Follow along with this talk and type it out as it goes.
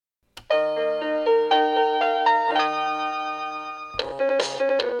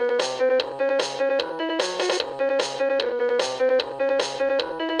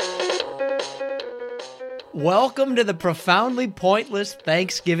Welcome to the Profoundly Pointless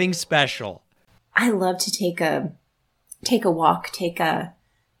Thanksgiving Special. I love to take a walk, take a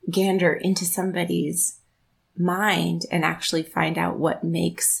gander into somebody's mind and actually find out what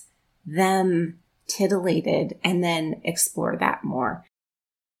makes them titillated and then explore that more.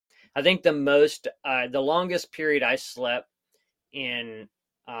 I think the longest period I slept in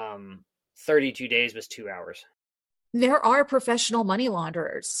 32 days was 2 hours. There are professional money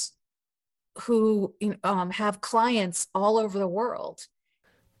launderers who have clients all over the world.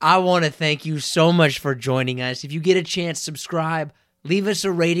 I want to thank you so much for joining us. If you get a chance, subscribe, leave us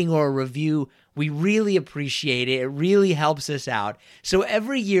a rating or a review. We really appreciate it. It really helps us out. So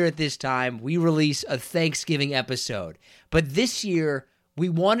every year at this time, we release a Thanksgiving episode. But this year, we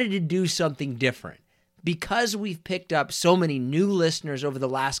wanted to do something different. Because we've picked up so many new listeners over the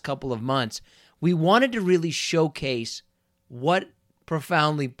last couple of months, we wanted to really showcase what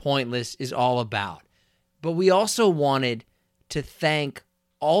Profoundly Pointless is all about. But we also wanted to thank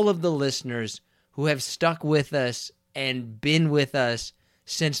all of the listeners who have stuck with us and been with us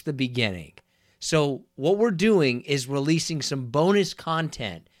since the beginning. So what we're doing is releasing some bonus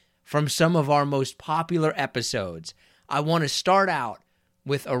content from some of our most popular episodes. I want to start out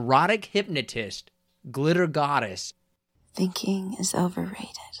with erotic hypnotist Glitter Goddess. Thinking is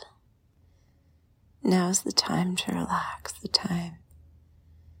overrated. Now's the time to relax, the time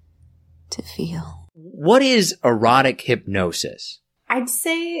to feel. What is erotic hypnosis? I'd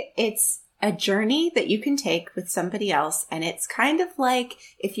say it's a journey that you can take with somebody else, and it's kind of like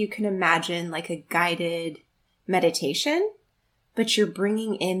if you can imagine like a guided meditation, but you're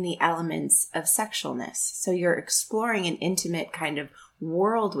bringing in the elements of sexualness. So you're exploring an intimate kind of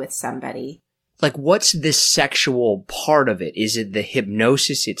world with somebody. Like, what's the sexual part of it? Is it the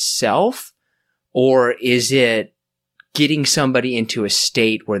hypnosis itself? Or is it getting somebody into a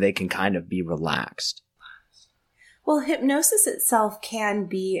state where they can kind of be relaxed? Well, hypnosis itself can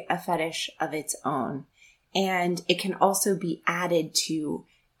be a fetish of its own, and it can also be added to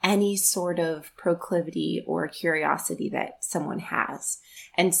any sort of proclivity or curiosity that someone has.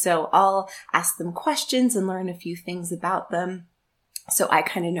 And so I'll ask them questions and learn a few things about them, so I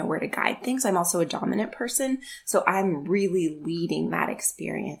kind of know where to guide things. I'm also a dominant person, so I'm really leading that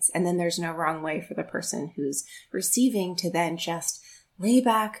experience. And then there's no wrong way for the person who's receiving to then just lay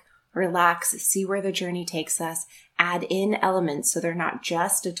back, relax, see where the journey takes us, add in elements so they're not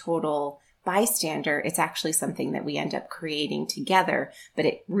just a total bystander. It's actually something that we end up creating together, but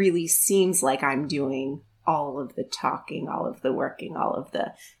it really seems like I'm doing all of the talking, all of the working, all of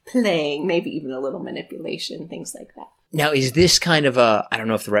the playing, maybe even a little manipulation, things like that. Now, is this kind of a, I don't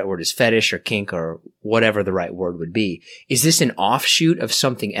know if the right word is fetish or kink or whatever the right word would be. Is this an offshoot of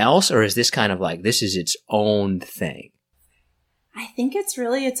something else, or is this kind of like, this is its own thing? I think it's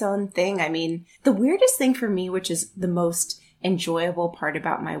really its own thing. I mean, the weirdest thing for me, which is the most enjoyable part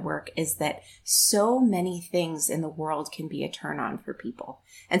about my work, is that so many things in the world can be a turn on for people.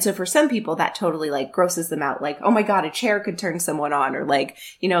 And so for some people that totally like grosses them out. Like, oh my God, a chair could turn someone on, or like,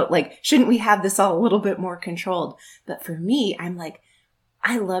 like, shouldn't we have this all a little bit more controlled? But for me, I'm like,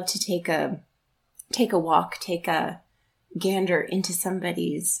 I love to take a walk, take a gander into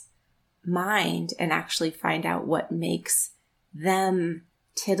somebody's mind and actually find out what makes them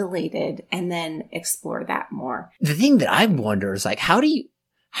titillated and then explore that more. The thing that I wonder is like, how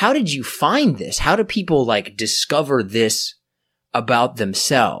did you find this? How do people like discover this about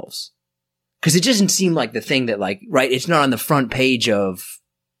themselves? Because it doesn't seem like the thing that like, right, it's not on the front page of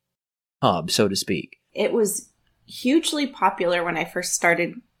Hub, so to speak. It was hugely popular when I first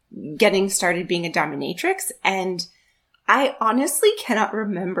started being a dominatrix, and I honestly cannot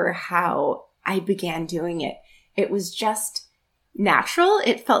remember how I began doing it. It was just natural.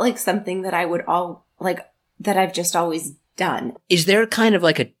 It felt like something that that I've just always done. Is there kind of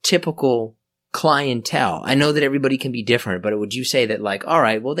like a typical clientele? I know that everybody can be different, but would you say that like, all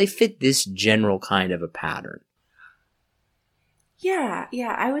right, well, they fit this general kind of a pattern? Yeah.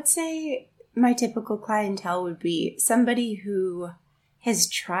 I would say my typical clientele would be somebody who has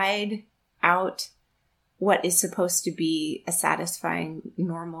tried out what is supposed to be a satisfying,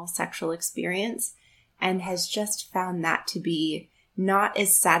 normal sexual experience and has just found that to be not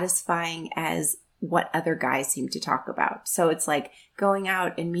as satisfying as what other guys seem to talk about. So it's like going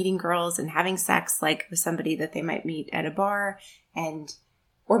out and meeting girls and having sex like with somebody that they might meet at a bar,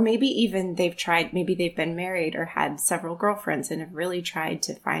 or maybe even maybe they've been married or had several girlfriends and have really tried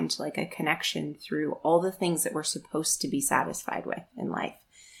to find like a connection through all the things that we're supposed to be satisfied with in life.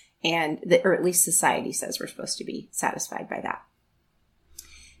 Or at least society says we're supposed to be satisfied by that.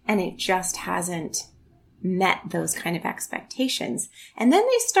 And it just hasn't met those kind of expectations. And then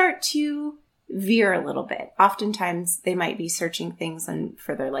they start to veer a little bit. Oftentimes they might be searching things on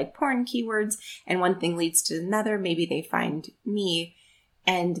for their like porn keywords, and one thing leads to another. Maybe they find me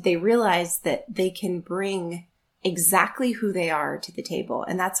and they realize that they can bring exactly who they are to the table.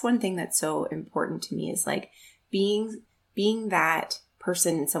 And that's one thing that's so important to me, is like being that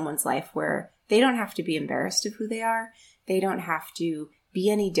person in someone's life where they don't have to be embarrassed of who they are. They don't have to be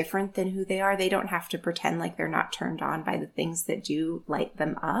any different than who they are. They don't have to pretend like they're not turned on by the things that do light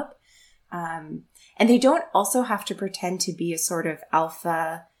them up. And they don't also have to pretend to be a sort of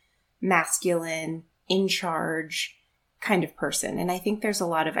alpha, masculine, in charge kind of person. And I think there's a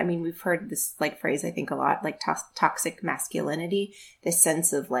lot of, I mean, we've heard this like phrase, I think a lot, like toxic masculinity, this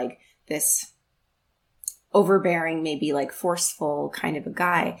sense of like this overbearing, maybe like forceful kind of a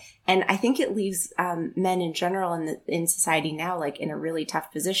guy. And I think it leaves men in general in society now like in a really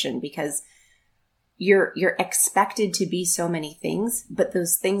tough position, because you're expected to be so many things, but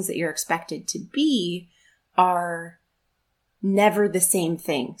those things that you're expected to be are never the same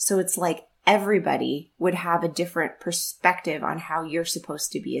thing. So it's like everybody would have a different perspective on how you're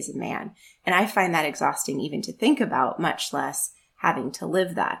supposed to be as a man. And I find that exhausting even to think about, much less having to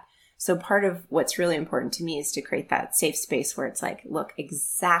live that. So part of what's really important to me is to create that safe space where it's like, look,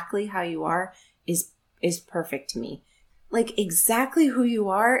 exactly how you are is perfect to me. Like exactly who you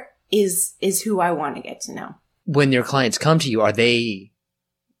are is who I want to get to know. When your clients come to you, are they,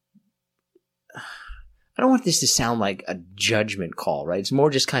 I don't want this to sound like a judgment call, right? It's more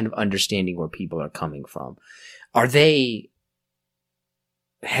just kind of understanding where people are coming from. Are they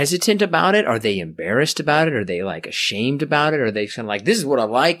hesitant about it? Are they embarrassed about it? Are they like ashamed about it? Are they kind of like, this is what I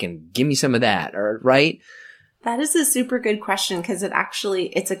like and give me some of that, or right? That is a super good question, because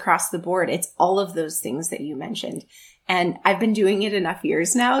it's across the board. It's all of those things that you mentioned. And I've been doing it enough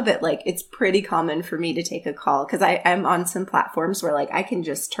years now that like it's pretty common for me to take a call, because I'm on some platforms where like I can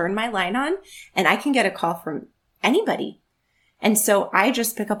just turn my line on and I can get a call from anybody. And so I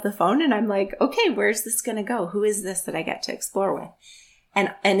just pick up the phone and I'm like, okay, where's this going to go? Who is this that I get to explore with?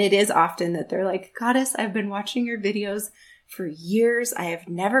 And it is often that they're like, Goddess, I've been watching your videos for years. I have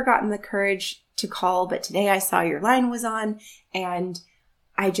never gotten the courage to call, but today I saw your line was on and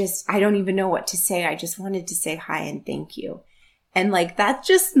I don't even know what to say. I just wanted to say hi and thank you. And like, that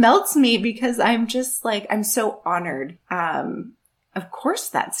just melts me, because I'm just like, I'm so honored. Of course,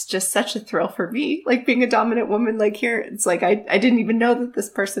 that's just such a thrill for me. Like being a dominant woman, like here, it's like, I didn't even know that this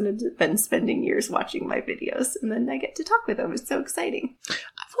person had been spending years watching my videos, and then I get to talk with them. It's so exciting.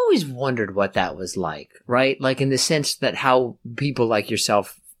 I've always wondered what that was like, right? Like in the sense that how people like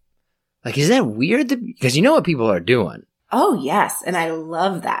yourself, like, is that weird? Because you know what people are doing. Oh, yes. And I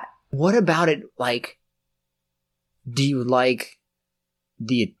love that. What about it? Like, do you like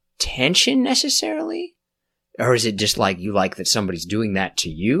the attention necessarily? Or is it just like you like that somebody's doing that to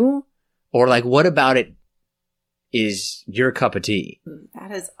you? Or like, what about it is your cup of tea?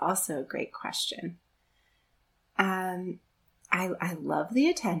 That is also a great question. I love the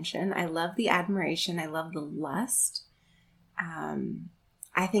attention. I love the admiration. I love the lust.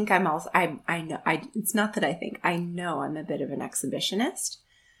 I think I'm also, it's not that I think, I know I'm a bit of an exhibitionist.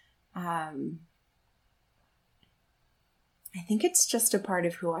 I think it's just a part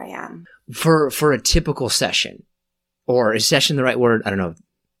of who I am. For a typical session, or is session the right word? I don't know.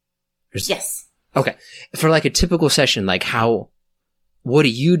 Yes. Okay. For like a typical session, like what do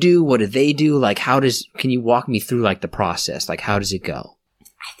you do? What do they do? Like can you walk me through like the process? Like how does it go?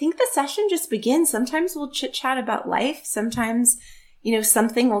 I think the session just begins. Sometimes we'll chit chat about life. Sometimes,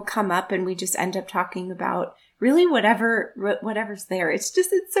 something will come up and we just end up talking about really whatever's there. It's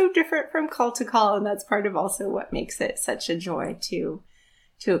so different from call to call. And that's part of also what makes it such a joy to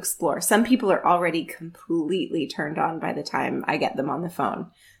explore. Some people are already completely turned on by the time I get them on the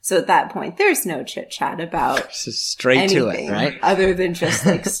phone. So at that point, there's no chit chat about straight to it, right? Other than just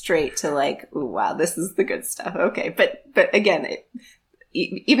like straight to like, ooh, wow, this is the good stuff. Okay. But again,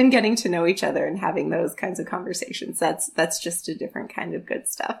 even getting to know each other and having those kinds of conversations, that's just a different kind of good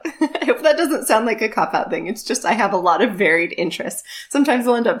stuff. I hope that doesn't sound like a cop-out thing. It's just I have a lot of varied interests. Sometimes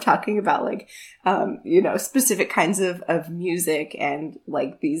we'll end up talking about like, specific kinds of music and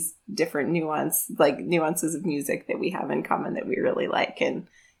like these different nuances of music that we have in common that we really like. And,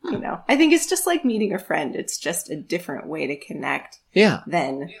 I think it's just like meeting a friend. It's just a different way to connect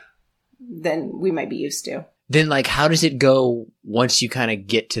than we might be used to. Then like, how does it go once you kind of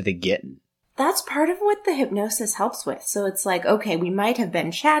get to the getting? That's part of what the hypnosis helps with. So it's like, okay, we might have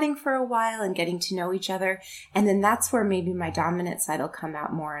been chatting for a while and getting to know each other. And then that's where maybe my dominant side will come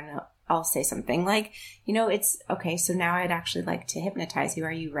out more, and I'll say something like, it's okay. So now I'd actually like to hypnotize you.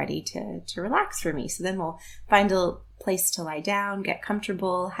 Are you ready to relax for me? So then we'll find a place to lie down, get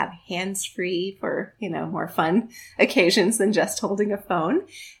comfortable, have hands free for, more fun occasions than just holding a phone.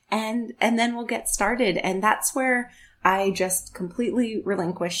 And then we'll get started. And that's where I just completely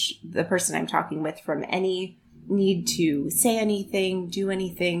relinquish the person I'm talking with from any need to say anything, do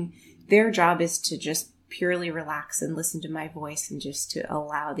anything. Their job is to just purely relax and listen to my voice and just to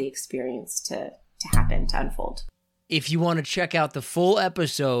allow the experience to happen, to unfold. If you want to check out the full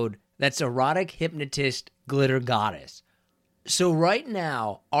episode, that's Erotic Hypnotist Glitter Goddess. So right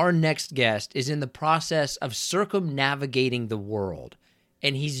now, our next guest is in the process of circumnavigating the world,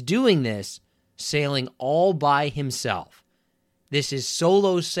 and he's doing this sailing all by himself. This is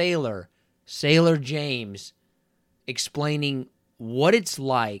solo sailor, Sailor James, explaining what it's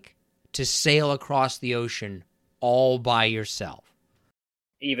like to sail across the ocean all by yourself.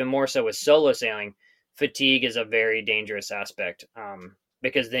 Even more so with solo sailing, fatigue is a very dangerous aspect,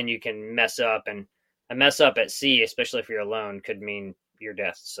 because then you can mess up, and a mess up at sea, especially if you're alone, could mean your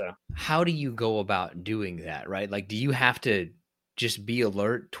death. So how do you go about doing that, right? Like, do you have to just be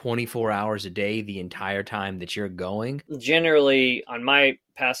alert 24 hours a day the entire time that you're going? Generally, on my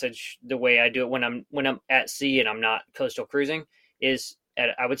passage, the way I do it when I'm at sea and I'm not coastal cruising is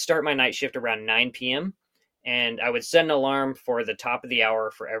I would start my night shift around 9 p.m. and I would set an alarm for the top of the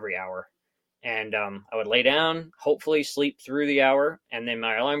hour for every hour. And I would lay down, hopefully sleep through the hour, and then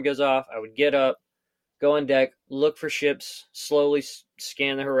my alarm goes off. I would get up, go on deck, look for ships, slowly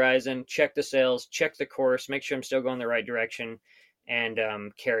scan the horizon, check the sails, check the course, make sure I'm still going the right direction, and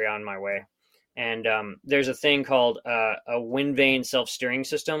carry on my way. And there's a thing called a wind vane self-steering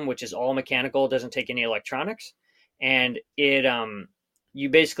system, which is all mechanical, doesn't take any electronics. And it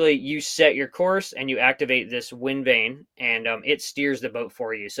you set your course and you activate this wind vane, and it steers the boat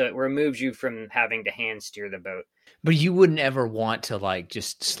for you. So it removes you from having to hand steer the boat. But you wouldn't ever want to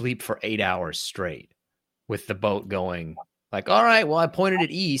just sleep for 8 hours straight with the boat going like, all right, well, I pointed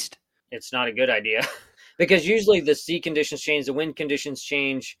it east. It's not a good idea because usually the sea conditions change, the wind conditions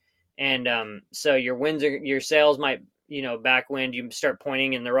change. And so your sails might, backwind, you start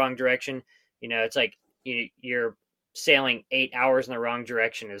pointing in the wrong direction. It's like you're sailing 8 hours in the wrong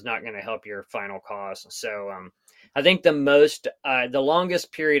direction is not going to help your final cause. So I think the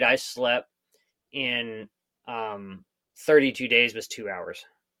longest period I slept in 32 days was 2 hours.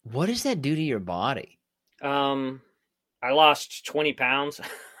 What does that do to your body? I lost 20 pounds.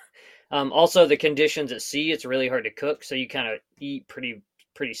 Also the conditions at sea, it's really hard to cook. So you kind of eat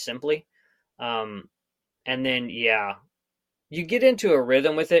pretty simply. And then, you get into a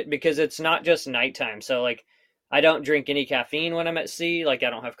rhythm with it because it's not just nighttime. So I don't drink any caffeine when I'm at sea. I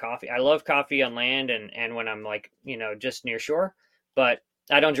don't have coffee. I love coffee on land and when I'm just near shore, but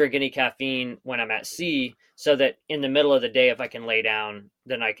I don't drink any caffeine when I'm at sea, so that in the middle of the day, if I can lay down,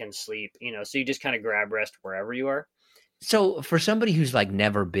 then I can sleep, so you just kind of grab rest wherever you are. So for somebody who's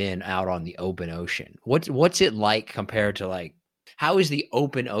never been out on the open ocean, what's it like compared to how is the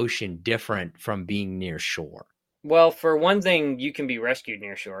open ocean different from being near shore? Well, for one thing, you can be rescued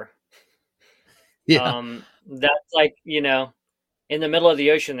near shore. Yeah. That's in the middle of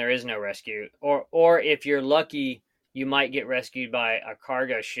the ocean, there is no rescue. Or if you're lucky, you might get rescued by a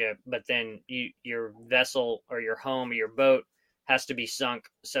cargo ship, but then your vessel or your home or your boat has to be sunk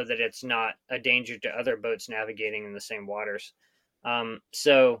so that it's not a danger to other boats navigating in the same waters.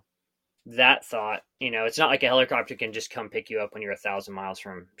 So that thought, it's not like a helicopter can just come pick you up when you're 1,000 miles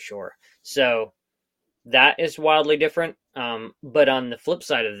from shore. So that is wildly different. But on the flip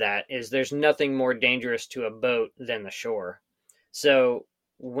side of that is there's nothing more dangerous to a boat than the shore. So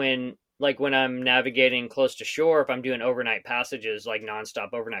when I'm navigating close to shore, if I'm doing overnight passages,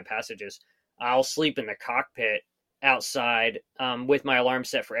 nonstop overnight passages, I'll sleep in the cockpit outside with my alarm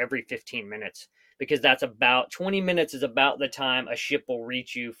set for every 15 minutes, because that's about 20 minutes is about the time a ship will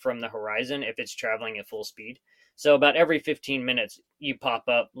reach you from the horizon if it's traveling at full speed. So about every 15 minutes, you pop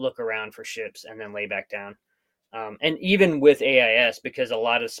up, look around for ships, and then lay back down. And even with AIS, because a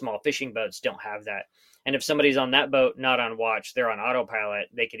lot of small fishing boats don't have that. And if somebody's on that boat, not on watch, they're on autopilot,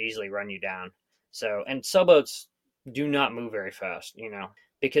 they could easily run you down. So, and sailboats do not move very fast,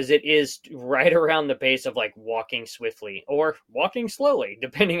 because it is right around the pace of walking swiftly or walking slowly,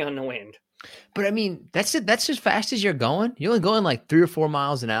 depending on the wind. But I mean, that's it. That's as fast as you're going. You're only going 3 or 4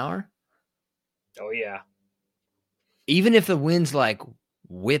 miles an hour. Oh yeah. Even if the wind's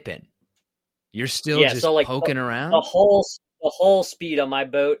whipping, you're still just poking around. the whole speed on my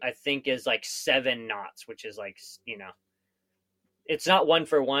boat, I think, is like 7 knots, which is like, it's not 1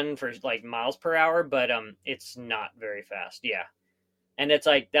 for like miles per hour, but it's not very fast. Yeah. And it's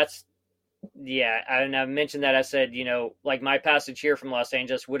like, and I mentioned that. I said, like my passage here from Los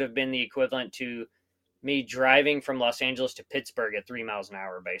Angeles would have been the equivalent to me driving from Los Angeles to Pittsburgh at 3 miles an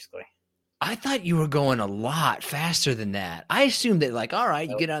hour, basically. I thought you were going a lot faster than that. I assumed that, like, all right,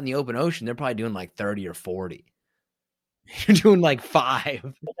 you get out in the open ocean, they're probably doing like 30 or 40. You're doing like 5.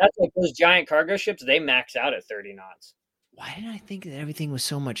 But that's like those giant cargo ships, they max out at 30 knots. Why did I think that everything was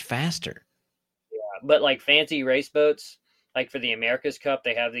so much faster? Yeah, but like fancy race boats, like for the America's Cup,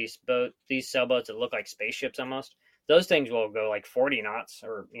 they have these sailboats that look like spaceships almost. Those things will go like 40 knots,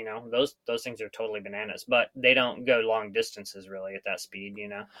 or those things are totally bananas. But they don't go long distances really at that speed.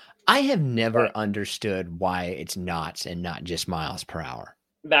 I have never understood why it's knots and not just miles per hour.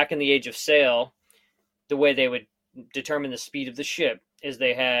 Back in the age of sail, the way they would determine the speed of the ship is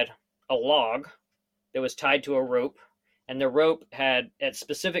they had a log that was tied to a rope, and the rope had, at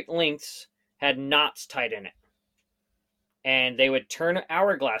specific lengths, had knots tied in it. And they would turn an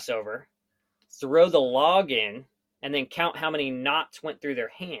hourglass over, throw the log in, and then count how many knots went through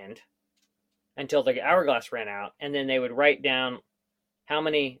their hand until the hourglass ran out. And then they would write down how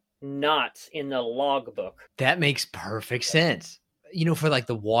many knots in the log book. That makes perfect sense. For like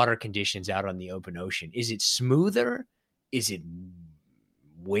the water conditions out on the open ocean, is it smoother? Is it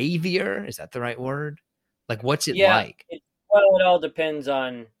wavier? Is that the right word? Like, what's it like? It all depends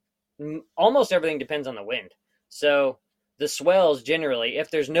on, almost everything depends on the wind. So the swells generally, if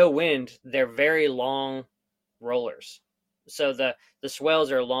there's no wind, they're very long rollers. So the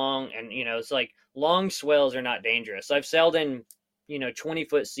swells are long, and it's like long swells are not dangerous. I've sailed in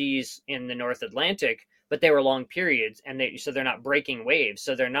 20-foot seas in the North Atlantic, but they were long periods, and they're not breaking waves,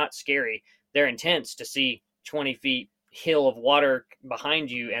 so they're not scary. They're intense to see 20 feet hill of water behind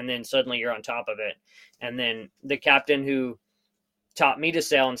you, and then suddenly you're on top of it. And then the captain who taught me to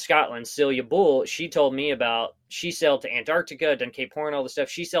sail in Scotland, Celia Bull, she told me she sailed to Antarctica, done Cape Horn, all the stuff.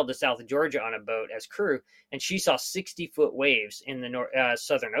 She sailed to South Georgia on a boat as crew, and she saw 60-foot waves in the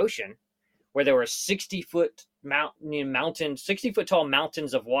Southern Ocean, where there were 60-foot 60-foot tall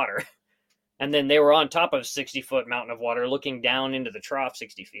mountains of water. And then they were on top of a 60-foot mountain of water looking down into the trough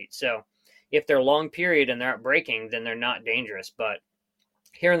 60 feet. So if they're long period and they're not breaking, then they're not dangerous. But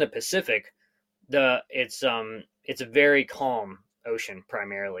here in the Pacific, it's a very calm ocean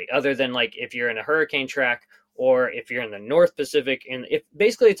primarily, other than like if you're in a hurricane track or if you're in the North Pacific. And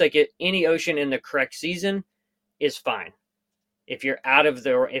it's like any ocean in the correct season is fine. If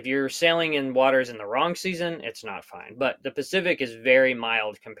you're sailing in waters in the wrong season, it's not fine. But the Pacific is very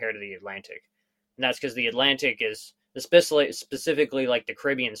mild compared to the Atlantic. And that's because the Atlantic is, specifically like the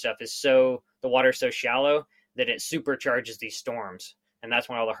Caribbean stuff, the water's so shallow that it supercharges these storms. And that's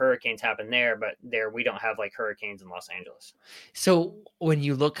when all the hurricanes happen there. But there, we don't have like hurricanes in Los Angeles. So when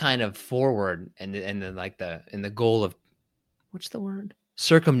you look kind of forward and then like the goal of, what's the word?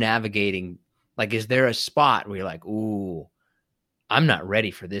 Circumnavigating, like, is there a spot where you're like, ooh, I'm not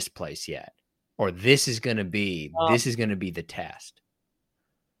ready for this place yet, or this is going to be the test?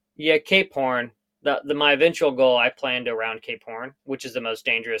 Yeah, Cape Horn. My eventual goal, I planned around Cape Horn, which is the most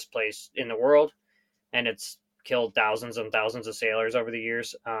dangerous place in the world, and it's killed thousands and thousands of sailors over the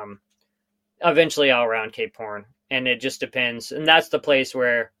years. Eventually, I'll round Cape Horn, and it just depends. And that's the place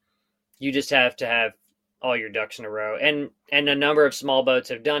where you just have to have all your ducks in a row. And a number of small boats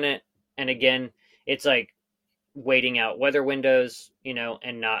have done it. And again, it's like waiting out weather windows,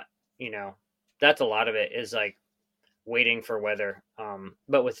 and not, that's a lot of it is like waiting for weather.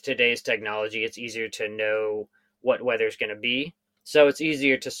 But with today's technology, it's easier to know what weather's going to be. So it's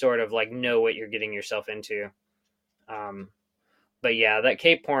easier to sort of like know what you're getting yourself into. But yeah, that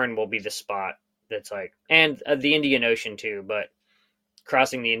Cape Horn will be the spot that's like, and the Indian Ocean too, but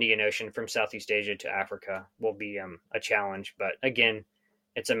crossing the Indian Ocean from Southeast Asia to Africa will be a challenge. But again,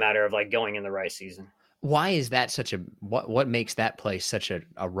 it's a matter of like going in the right season. Why is that what makes that place such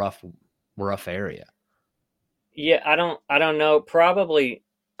a rough area? Yeah, I don't know. Probably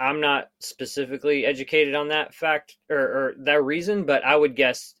I'm not specifically educated on that fact or that reason, but I would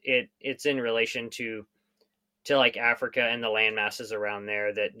guess it's in relation to like Africa and the land masses around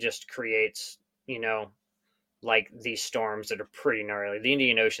there that just creates, like these storms that are pretty gnarly. The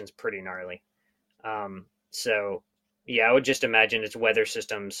Indian Ocean's pretty gnarly. So yeah, I would just imagine it's weather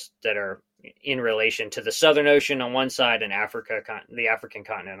systems that are in relation to the Southern Ocean on one side and the African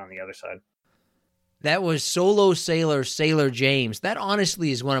continent on the other side. That was Solo Sailor, Sailor James. That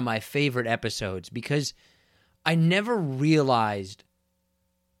honestly is one of my favorite episodes because I never realized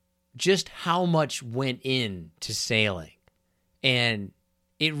just how much went into sailing. And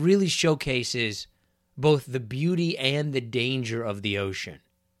it really showcases both the beauty and the danger of the ocean.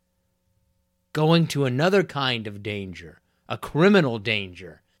 Going to another kind of danger, a criminal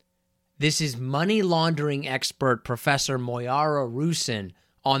danger. This is money laundering expert Professor Moyara Rusin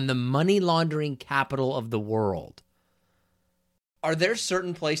on the money laundering capital of the world. Are there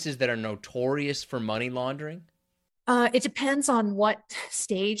certain places that are notorious for money laundering? It depends on what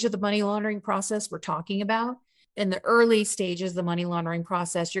stage of the money laundering process we're talking about. In the early stages of the money laundering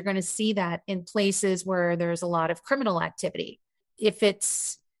process, you're going to see that in places where there's a lot of criminal activity. If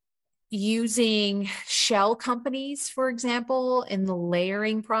it's using shell companies, for example, in the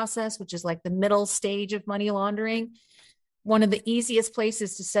layering process, which is like the middle stage of money laundering, one of the easiest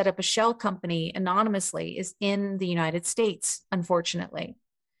places to set up a shell company anonymously is in the United States, unfortunately.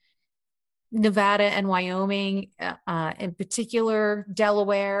 Nevada and Wyoming, in particular,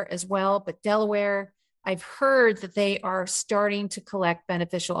 Delaware as well. But Delaware, I've heard that they are starting to collect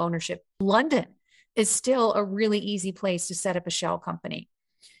beneficial ownership. London is still a really easy place to set up a shell company.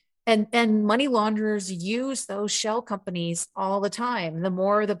 And money launderers use those shell companies all the time. The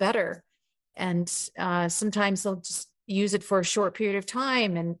more, the better. And sometimes they'll just use it for a short period of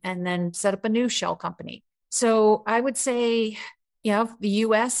time and then set up a new shell company. So I would say, the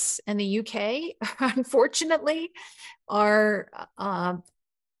US and the UK, unfortunately, are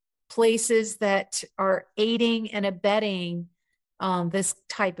places that are aiding and abetting this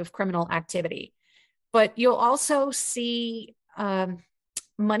type of criminal activity. But you'll also see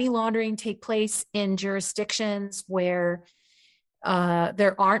money laundering take place in jurisdictions where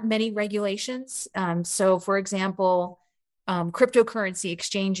there aren't many regulations. So, for example, cryptocurrency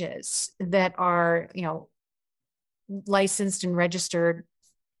exchanges that are, licensed and registered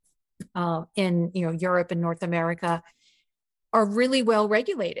in Europe and North America are really well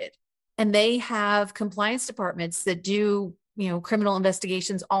regulated, and they have compliance departments that do criminal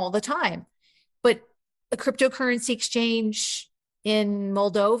investigations all the time. But a cryptocurrency exchange in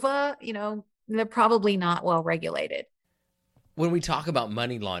Moldova, they're probably not well regulated. When we talk about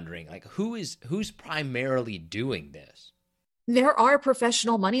money laundering, like who's primarily doing this? There are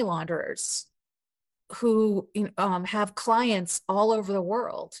professional money launderers who have clients all over the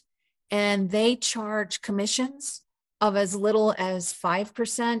world, and they charge commissions of as little as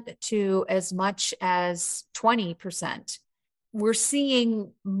 5% to as much as 20%. We're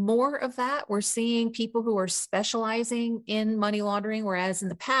seeing more of that. We're seeing people who are specializing in money laundering, whereas in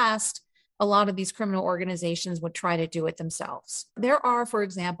the past, a lot of these criminal organizations would try to do it themselves. There are, for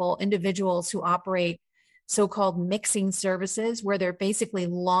example, individuals who operate so-called mixing services where they're basically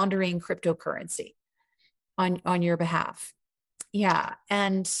laundering cryptocurrency on your behalf. Yeah.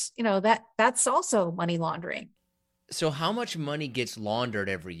 And, that's also money laundering. So how much money gets laundered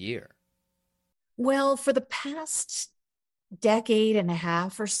every year? Well, for the past decade and a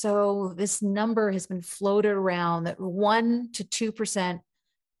half or so, this number has been floated around that 1 to 2%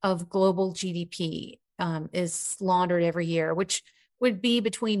 of global GDP is laundered every year, which would be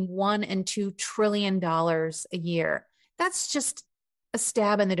between $1 and $2 trillion a year. That's just a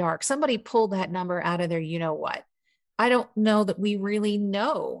stab in the dark. Somebody pulled that number out of there. What? I don't know that we really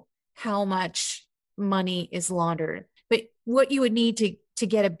know how much money is laundered, but what you would need to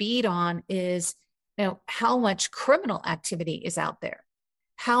get a bead on is, how much criminal activity is out there.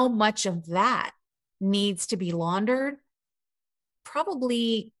 How much of that needs to be laundered?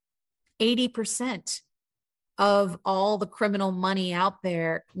 Probably 80% of all the criminal money out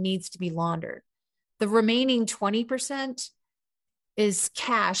there needs to be laundered. The remaining 20% is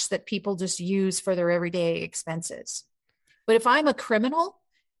cash that people just use for their everyday expenses. But if I'm a criminal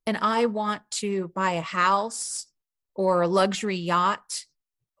and I want to buy a house or a luxury yacht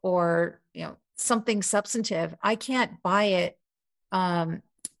or, something substantive, I can't buy it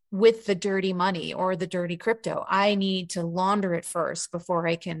with the dirty money or the dirty crypto. I need to launder it first before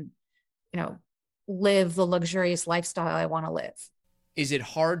I can, live the luxurious lifestyle I want to live. Is it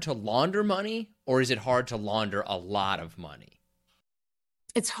hard to launder money, or is it hard to launder a lot of money?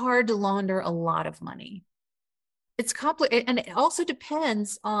 It's hard to launder a lot of money. It's complicated, and it also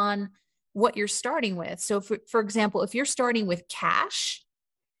depends on what you're starting with. So, for example, if you're starting with cash,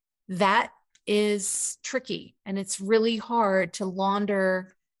 that is tricky, and it's really hard to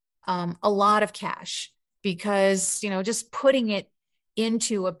launder a lot of cash because, just putting it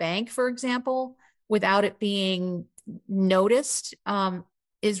into a bank, for example, without it being noticed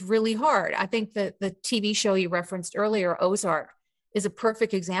is really hard. I think that the TV show you referenced earlier, Ozark, is a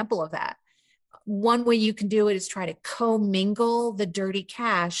perfect example of that. One way you can do it is try to commingle the dirty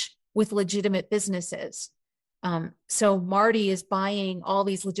cash with legitimate businesses. So Marty is buying all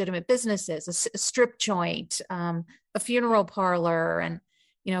these legitimate businesses, a strip joint, a funeral parlor, and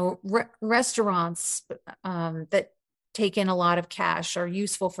restaurants that take in a lot of cash are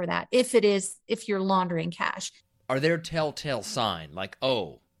useful for that. If you're laundering cash, are there telltale sign like,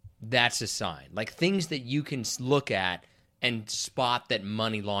 oh, that's a sign, like things that you can look at and spot that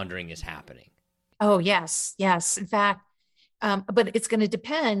money laundering is happening? Oh, yes. In fact, but it's going to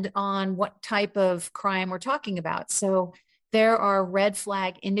depend on what type of crime we're talking about. So there are red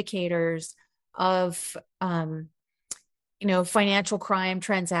flag indicators of, financial crime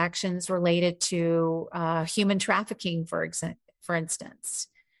transactions related to human trafficking, for instance.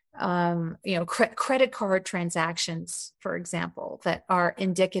 Credit card transactions, for example, that are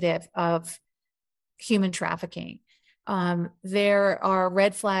indicative of human trafficking. There are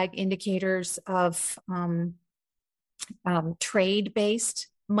red flag indicators of trade-based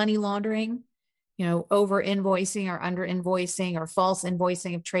money laundering, over invoicing or under invoicing or false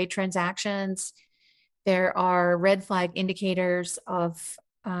invoicing of trade transactions. There are red flag indicators of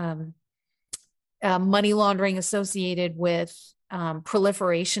money laundering associated with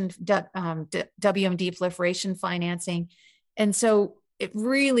proliferation, WMD proliferation financing. And so it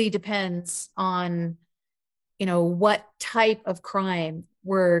really depends on, what type of crime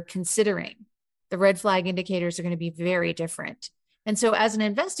we're considering. The red flag indicators are going to be very different. And so as an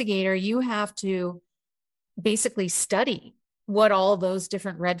investigator, you have to basically study what all those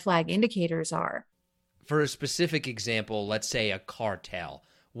different red flag indicators are. For a specific example, let's say a cartel,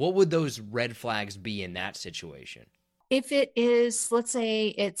 what would those red flags be in that situation? If it is, let's say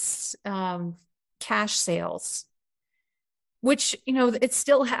it's cash sales, which, it's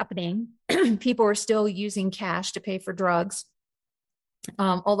still happening. People are still using cash to pay for drugs.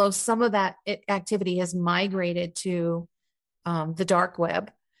 Although some of that activity has migrated to the dark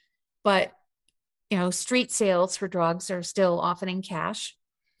web, but street sales for drugs are still often in cash.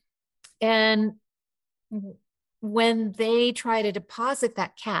 And when they try to deposit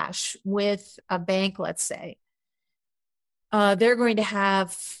that cash with a bank, let's say, they're going to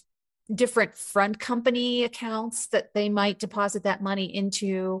have different front company accounts that they might deposit that money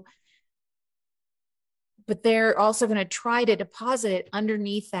into. But they're also going to try to deposit it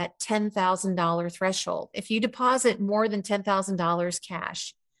underneath that $10,000 threshold. If you deposit more than $10,000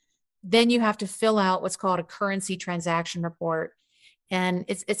 cash, then you have to fill out what's called a currency transaction report. And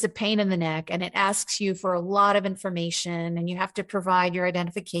it's a pain in the neck, and it asks you for a lot of information, and you have to provide your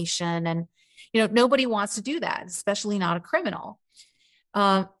identification. And, nobody wants to do that, especially not a criminal.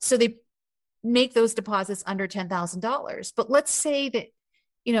 So they make those deposits under $10,000. But let's say that,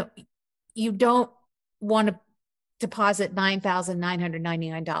 you don't want to deposit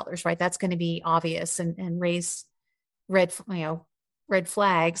 $9,999, right? That's going to be obvious and raise red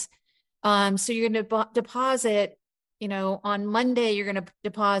flags. So you're going to deposit, on Monday, you're going to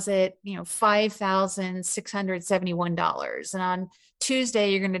deposit, $5,671. And on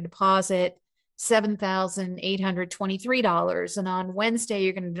Tuesday, you're going to deposit $7,823. And on Wednesday,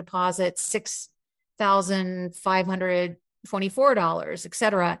 you're going to deposit $6,524, et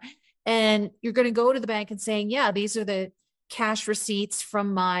cetera. And you're going to go to the bank and saying, yeah, these are the cash receipts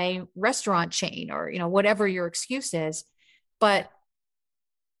from my restaurant chain, or, whatever your excuse is. But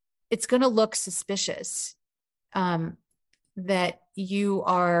it's going to look suspicious that you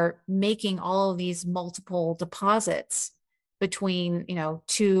are making all of these multiple deposits between,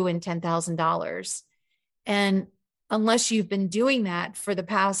 $2,000 and $10,000. And unless you've been doing that for the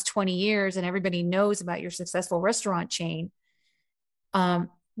past 20 years and everybody knows about your successful restaurant chain,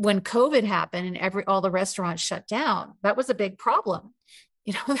 when COVID happened and all the restaurants shut down, that was a big problem.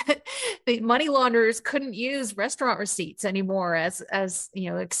 The money launderers couldn't use restaurant receipts anymore as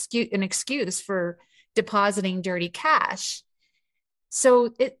an excuse for depositing dirty cash.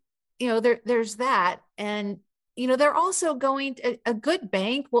 So there's that. And, they're also a good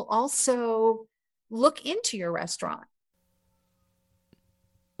bank will also look into your restaurant.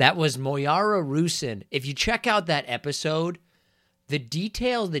 That was Moyara Rusin. If you check out that episode, the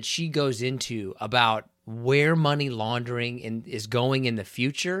detail that she goes into about where money laundering is going in the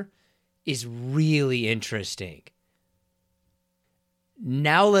future is really interesting.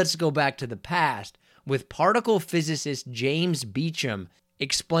 Now let's go back to the past with particle physicist James Beecham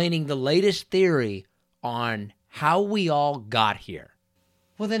explaining the latest theory on how we all got here.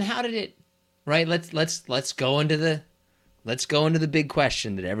 Well, then how did it, right? Let's go into the big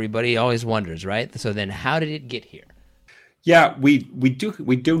question that everybody always wonders, right? So then how did it get here? Yeah, we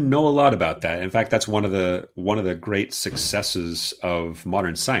do know a lot about that. In fact, that's one of the great successes of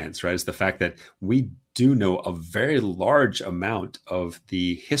modern science, right? Is the fact that we do know a very large amount of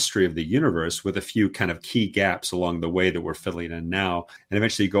the history of the universe, with a few kind of key gaps along the way that we're filling in now. And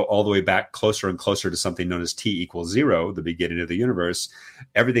eventually you go all the way back closer and closer to something known as T equals 0, the beginning of the universe.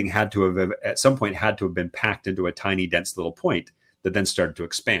 Everything had to have, at some point, had to have been packed into a tiny, dense little point that then started to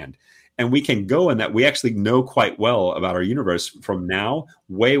expand. And we can go in that we actually know quite well about our universe from now,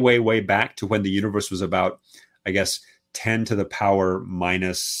 way, way, way back to when the universe was about, I guess, 10 to the power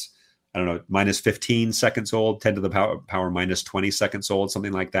minus, I don't know, minus 15 seconds old, 10 to the power minus 20 seconds old,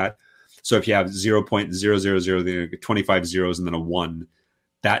 something like that. So if you have 0.000, 25 zeros and then a 1,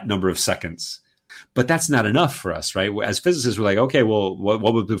 that number of seconds. But that's not enough for us, right? As physicists, we're like, okay, well, what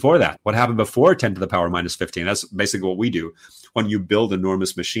was before that? What happened before 10 to the power minus 15? That's basically what we do. When you build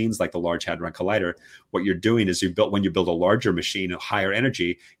enormous machines like the Large Hadron Collider, what you're doing is when you build a larger machine of higher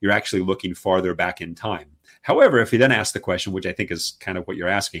energy, you're actually looking farther back in time. However, if you then ask the question, which I think is kind of what you're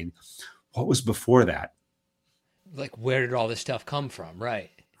asking, what was before that? Like, where did all this stuff come from? Right.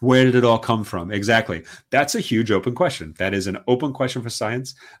 Where did it all come from? Exactly. That's a huge open question. That is an open question for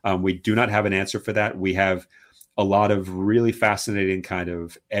science. We do not have an answer for that. We have a lot of really fascinating kind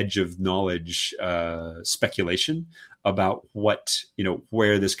of edge of knowledge speculation about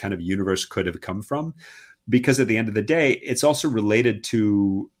where this kind of universe could have come from. Because at the end of the day, it's also related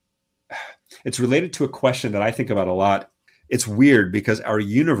to a question that I think about a lot. It's weird because our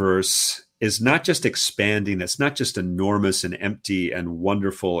universe is not just expanding. It's not just enormous and empty and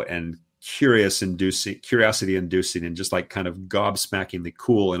wonderful and curiosity inducing and just like kind of gobsmackingly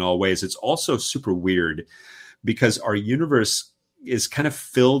cool in all ways. It's also super weird because our universe is kind of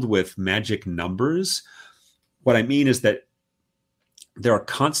filled with magic numbers. What I mean is that there are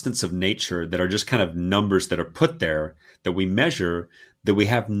constants of nature that are just kind of numbers that are put there that we measure, that we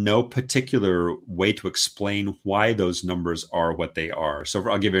have no particular way to explain why those numbers are what they are. So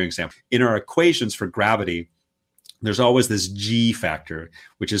I'll give you an example. In our equations for gravity, there's always this G factor,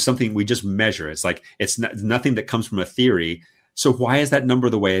 which is something we just measure. It's like, it's nothing that comes from a theory. So why is that number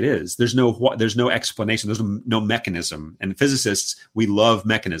the way it is? There's no explanation. There's no mechanism. And physicists, we love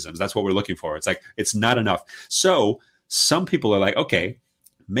mechanisms. That's what we're looking for. It's like, it's not enough. So some people are like, okay,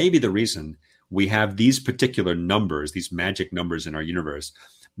 maybe the reason we have these particular numbers, these magic numbers in our universe,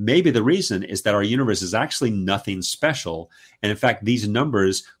 maybe the reason is that our universe is actually nothing special. And in fact, these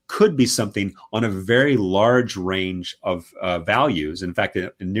numbers could be something on a very large range of values. In fact,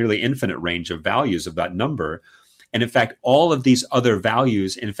 a nearly infinite range of values of that number. And in fact, all of these other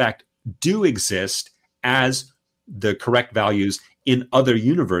values, in fact, do exist as the correct values in other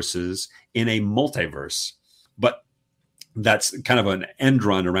universes in a multiverse. But that's kind of an end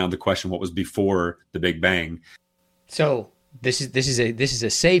run around the question, what was before the Big Bang? So this is a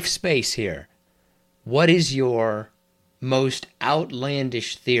safe space here. What is your most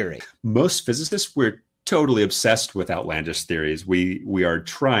outlandish theory? Most physicists, we're totally obsessed with outlandish theories. We are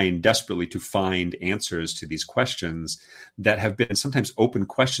trying desperately to find answers to these questions that have been sometimes open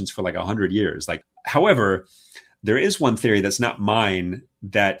questions for like 100 years. However, there is one theory that's not mine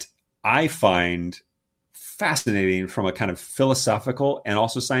that I find fascinating from a kind of philosophical and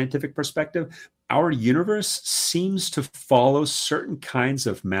also scientific perspective. Our universe seems to follow certain kinds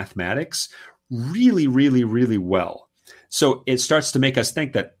of mathematics really, really, really well. So it starts to make us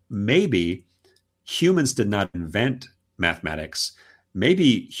think that maybe humans did not invent mathematics.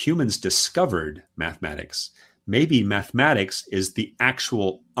 Maybe humans discovered mathematics. Maybe mathematics is the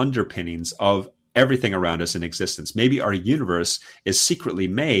actual underpinnings of everything around us in existence. Maybe our universe is secretly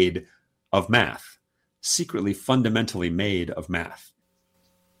made of math. Secretly fundamentally made of math.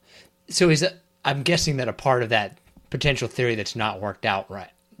 So I'm guessing that a part of that potential theory that's not worked out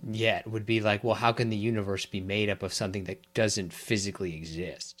right yet would be like, well, how can the universe be made up of something that doesn't physically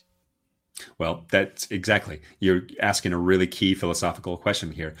exist? Well, that's exactly. You're asking a really key philosophical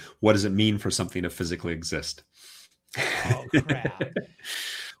question here. What does it mean for something to physically exist? Oh, crap.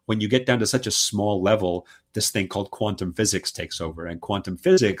 When you get down to such a small level, this thing called quantum physics takes over. And quantum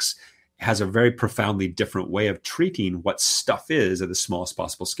physics has a very profoundly different way of treating what stuff is at the smallest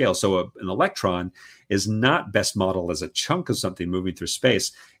possible scale. So an electron is not best modeled as a chunk of something moving through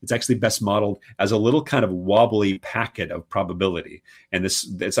space. It's actually best modeled as a little kind of wobbly packet of probability. And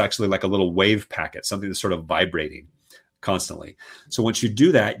it's actually like a little wave packet, something that's sort of vibrating constantly. So once you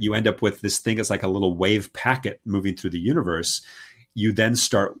do that, you end up with this thing that's like a little wave packet moving through the universe. You then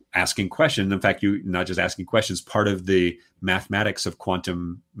start asking questions. In fact, you not just asking questions, part of the mathematics of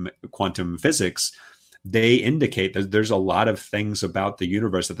quantum physics, they indicate that there's a lot of things about the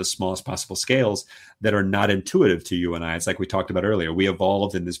universe at the smallest possible scales that are not intuitive to you and I. It's like we talked about earlier. We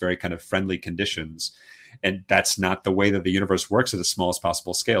evolved in this very kind of friendly conditions, and that's not the way that the universe works at the smallest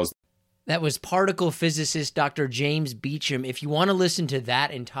possible scales. That was particle physicist Dr. James Beecham. If you want to listen to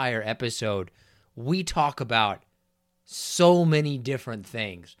that entire episode, we talk about so many different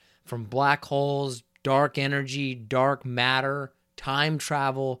things, from black holes, dark energy, dark matter, time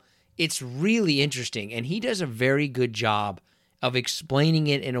travel. It's really interesting, and he does a very good job of explaining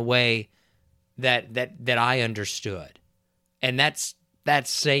it in a way that I understood. And that's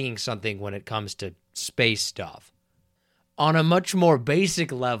saying something when it comes to space stuff. On a much more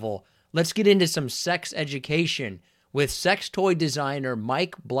basic level, let's get into some sex education with sex toy designer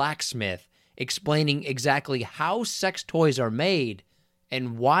Mike Blacksmith explaining exactly how sex toys are made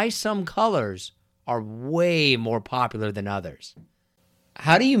and why some colors are way more popular than others.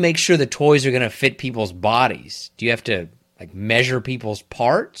 How do you make sure the toys are going to fit people's bodies? Do you have to measure people's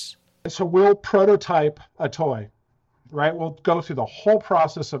parts? So we'll prototype a toy, right? We'll go through the whole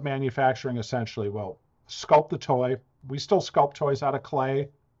process of manufacturing essentially. We'll sculpt the toy. We still sculpt toys out of clay.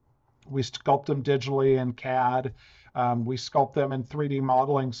 We sculpt them digitally in CAD. We sculpt them in 3D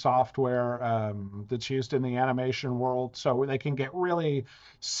modeling software that's used in the animation world, so they can get really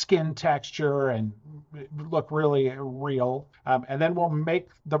skin texture and look really real. And then we'll make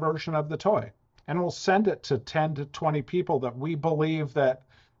the version of the toy, and we'll send it to 10 to 20 people that we believe that,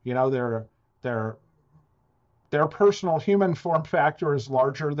 their personal human form factor is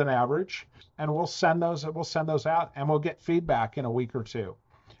larger than average, and we'll send those out, and we'll get feedback in a week or two.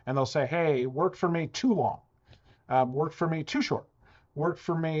 And they'll say, hey, worked for me too long, worked for me too short, worked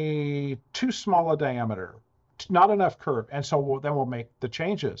for me too small a diameter, not enough curve. And so then we'll make the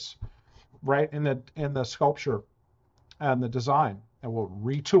changes right in the sculpture and the design, and we'll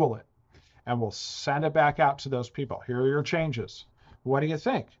retool it, and we'll send it back out to those people. Here are your changes. What do you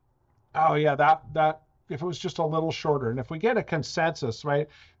think? Oh yeah, that if it was just a little shorter. And if we get a consensus, right,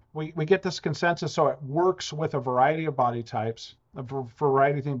 we get this consensus so it works with a variety of body types, a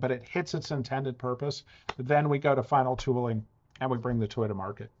variety of things, but it hits its intended purpose, then we go to final tooling and we bring the toy to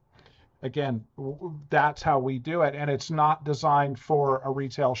market. Again, that's how we do it. And it's not designed for a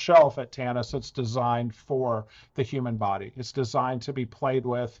retail shelf at Tanis. It's designed for the human body. It's designed to be played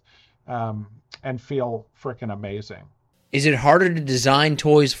with and feel freaking amazing. Is it harder to design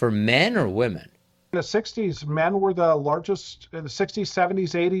toys for men or women? In the 60s, men were the largest. In the 60s, 70s,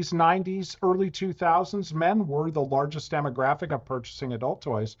 80s, 90s, early 2000s, men were the largest demographic of purchasing adult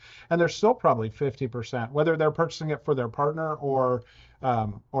toys. And they're still probably 50%, whether they're purchasing it for their partner or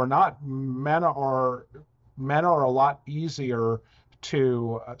not. Men are a lot easier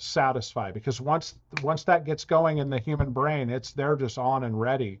to satisfy, because once that gets going in the human brain, they're just on and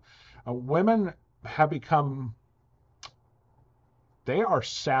ready. Women have become, they are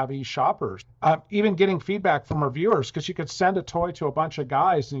savvy shoppers. Even getting feedback from reviewers, because you could send a toy to a bunch of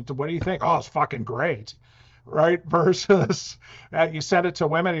guys and what do you think? Oh, it's fucking great, right? Versus you send it to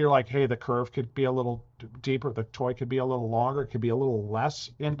women and you're like, hey, the curve could be a little deeper, the toy could be a little longer, it could be a little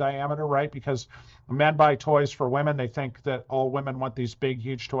less in diameter, right? Because men buy toys for women. They think that all women want these big,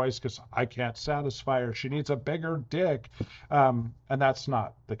 huge toys because I can't satisfy her. She needs a bigger dick. And that's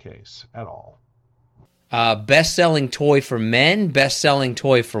not the case at all. Best-selling toy for men, best-selling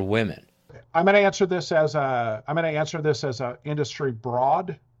toy for women. I'm going to answer this as a industry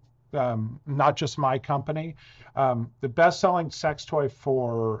broad, not just my company. The best-selling sex toy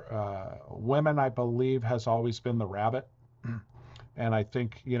for women, I believe, has always been the Rabbit, and I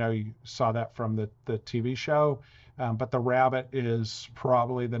think you saw that from the TV show. But the Rabbit is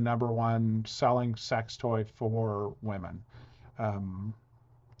probably the number one selling sex toy for women.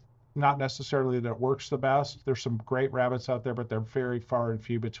 Not necessarily that it works the best. There's some great rabbits out there, but they're very far and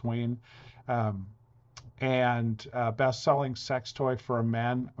few between. And best-selling sex toy for a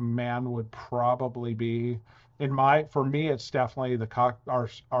man would probably be, for me, it's definitely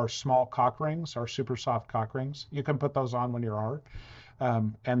our small cock rings, our super soft cock rings. You can put those on when you're hard,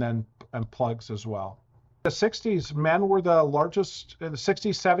 and plugs as well. In the 60s, men were the largest. In the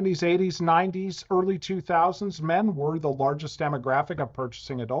 60s, 70s, 80s, 90s, early 2000s, men were the largest demographic of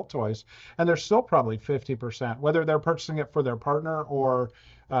purchasing adult toys, and they're still probably 50%, whether they're purchasing it for their partner or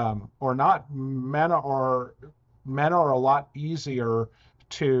not. Men are a lot easier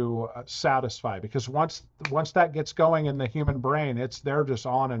to satisfy, because once that gets going in the human brain, they're just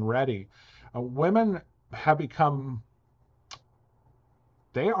on and ready. Women have become,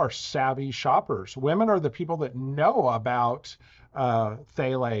 they are savvy shoppers. Women are the people that know about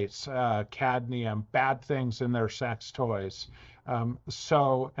phthalates, cadmium, bad things in their sex toys. And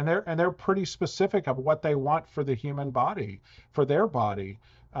they're pretty specific of what they want for the human body, for their body.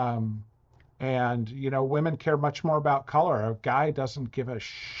 Women care much more about color. A guy doesn't give a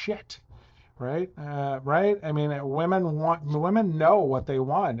shit right? Right? I mean, women know what they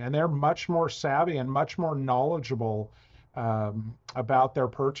want, and they're much more savvy and much more knowledgeable about their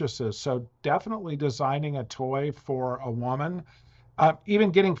purchases. So definitely designing a toy for a woman. Even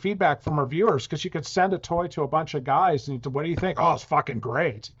getting feedback from reviewers, because you could send a toy to a bunch of guys and what do you think? Oh, it's fucking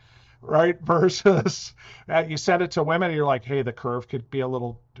great, right? Versus you send it to women and you're like, hey, the curve could be a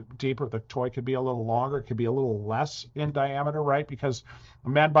little deeper, the toy could be a little longer, it could be a little less in diameter, right? Because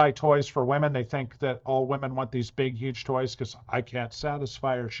men buy toys for women, they think that all women want these big, huge toys because I can't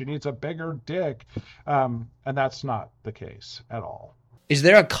satisfy her. She needs a bigger dick, and that's not the case at all. Is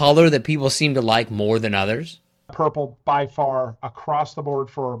there a color that people seem to like more than others? Purple, by far, across the board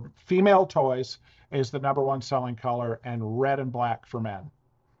for female toys, is the number one selling color, and red and black for men.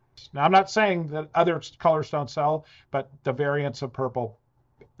 Now, I'm not saying that other colors don't sell, but the variants of purple,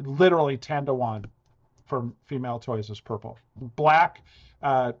 literally 10 to 1 for female toys is purple. Black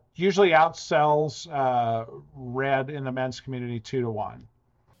usually outsells red in the men's community 2 to 1.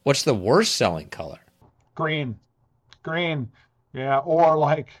 What's the worst selling color? Green. Yeah,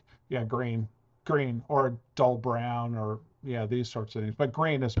 or green or dull brown, or these sorts of things. But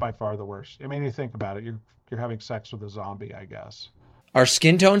green is by far the worst. I mean, you think about it, you're having sex with a zombie, I guess. Are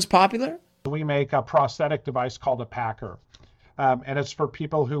skin tones popular? We make a prosthetic device called a packer, and it's for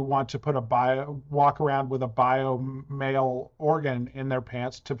people who want to walk around with a bio-male organ in their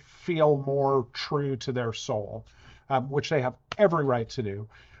pants to feel more true to their soul, which they have every right to do.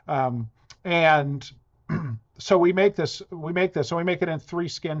 And so we make this, and we make it in 3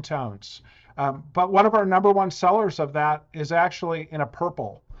 skin tones. But one of our number one sellers of that is actually in a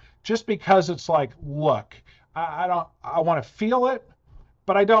purple, just because it's like, look, I want to feel it,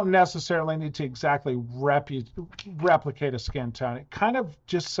 but I don't necessarily need to exactly replicate a skin tone. It kind of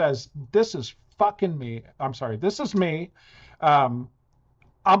just says, this is fucking me. I'm sorry, this is me. I'm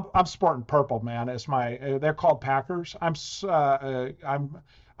sporting purple, man. It's they're called packers. I'm sporting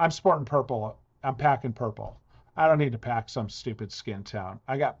purple. I'm packing purple. I don't need to pack some stupid skin tone.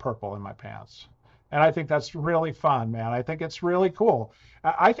 I got purple in my pants. And I think that's really fun, man. I think it's really cool.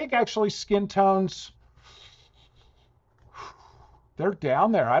 I think actually skin tones, they're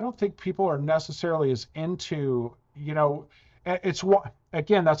down there. I don't think people are necessarily as into,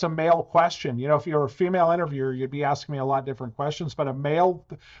 again, that's a male question. If you're a female interviewer, you'd be asking me a lot of different questions, but a male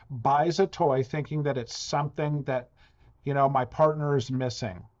buys a toy thinking that it's something that, my partner is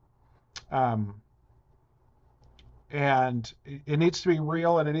missing. And it needs to be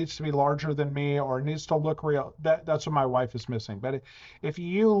real, and it needs to be larger than me, or it needs to look real. That's what my wife is missing. But if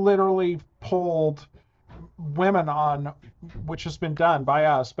you literally polled women on, which has been done by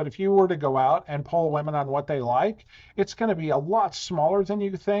us, but if you were to go out and poll women on what they like, it's going to be a lot smaller than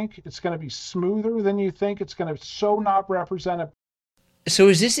you think. It's going to be smoother than you think. It's going to so not represent it. So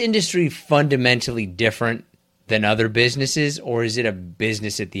is this industry fundamentally different than other businesses, or is it a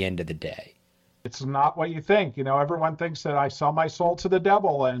business at the end of the day? It's not what you think. Everyone thinks that I sell my soul to the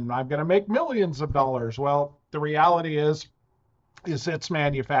devil and I'm going to make millions of dollars. Well, the reality is it's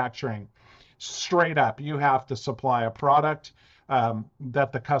manufacturing. Straight up, you have to supply a product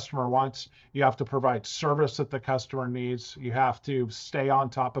that the customer wants. You have to provide service that the customer needs. You have to stay on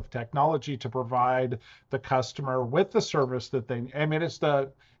top of technology to provide the customer with the service that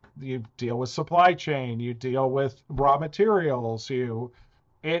you deal with supply chain, you deal with raw materials,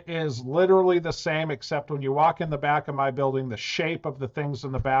 it is literally the same, except when you walk in the back of my building, the shape of the things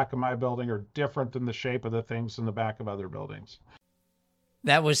in the back of my building are different than the shape of the things in the back of other buildings.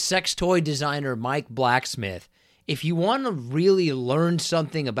 That was sex toy designer Mike Blacksmith. If you want to really learn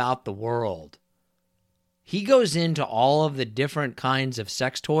something about the world, he goes into all of the different kinds of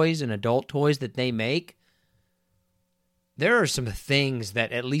sex toys and adult toys that they make. There are some things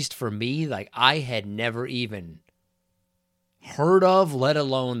that, at least for me, like I had never even heard of, let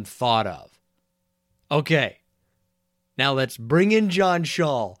alone thought of. Okay, now let's bring in John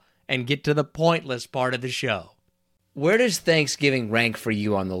Shaw and get to the pointless part of the show. Where does Thanksgiving rank for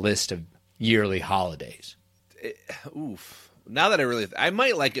you on the list of yearly holidays? Now that I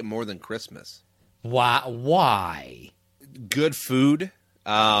might like it more than Christmas. Why? Good food,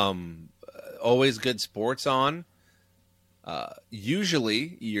 always good sports on.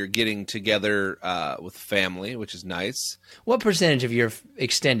 Usually you're getting together with family, which is nice. What percentage of your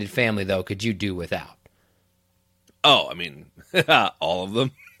extended family, though, could you do without? Oh, I mean, all of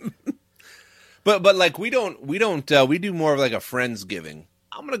them. but like we do more of like a Friendsgiving.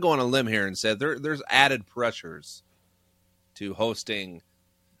 I'm going to go on a limb here and say there's added pressures to hosting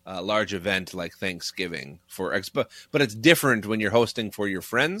a large event like Thanksgiving but it's different when you're hosting for your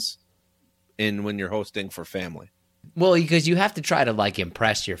friends and when you're hosting for family. Well, because you have to try to like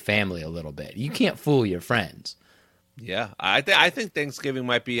impress your family a little bit. You can't fool your friends. Yeah, I think Thanksgiving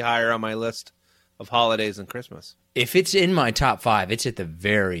might be higher on my list of holidays than Christmas. If it's in my top 5, it's at the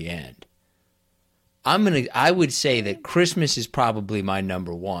very end. I would say that Christmas is probably my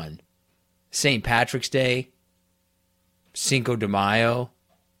number 1. St. Patrick's Day, Cinco de Mayo,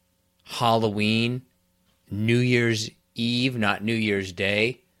 Halloween, New Year's Eve, not New Year's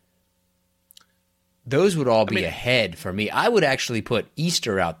Day. Those would all be ahead for me. I would actually put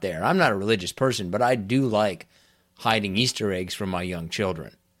Easter out there. I'm not a religious person, but I do like hiding Easter eggs from my young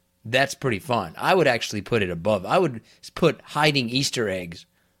children. That's pretty fun. I would actually put it above. I would put hiding Easter eggs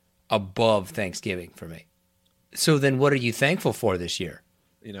above Thanksgiving for me. So then what are you thankful for this year?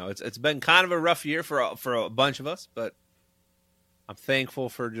 You know, it's been kind of a rough year for a bunch of us, but I'm thankful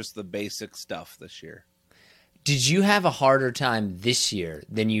for just the basic stuff this year. Did you have a harder time this year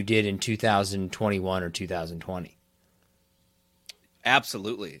than you did in 2021 or 2020?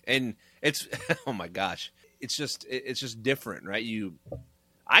 Absolutely. And it's, oh my gosh, it's just different, right?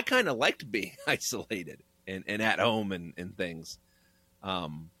 I kind of liked being isolated and at home and things. But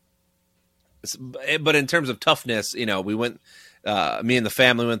in terms of toughness, you know, we went, me and the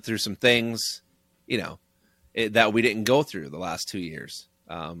family went through some things, you know, that we didn't go through the last 2 years,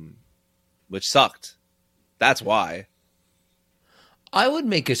 which sucked. That's why. I would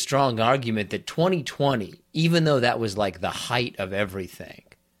make a strong argument that 2020, even though that was like the height of everything,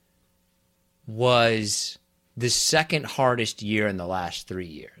 was the second hardest year in the last 3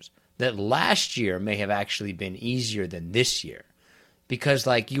 years. That last year may have actually been easier than this year because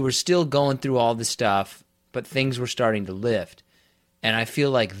like you were still going through all the stuff, but things were starting to lift. And I feel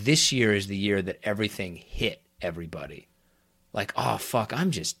like this year is the year that everything hit everybody. Like, oh, fuck,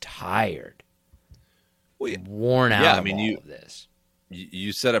 I'm just tired. Well, worn out of all of this.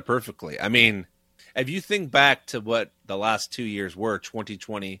 You said it perfectly. I mean, if you think back to what the last 2 years were,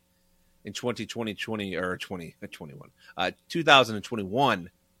 2020 and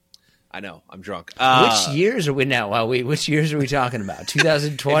 2021. I know, I'm drunk. Which years are we now? Which years are we talking about?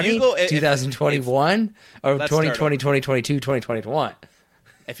 2020, 2021, or 2020, 2022, 2021?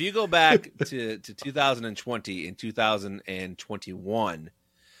 If you go back to 2020 and 2021,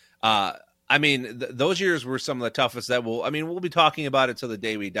 I mean, those years were some of the toughest that we'll be talking about it till the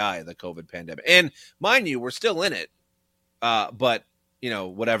day we die, the COVID pandemic. And mind you, we're still in it. But, you know,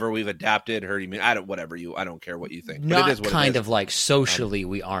 whatever, we've adapted, herd immunity, I don't care what you think. Not but it is what kind it is. Of like socially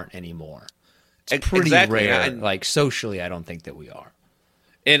we aren't anymore. It's pretty rare. And, like socially, I don't think that we are.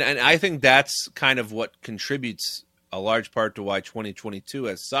 And I think that's kind of what contributes a large part to why 2022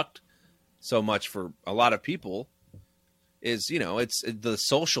 has sucked so much for a lot of people. Is, you know, it's the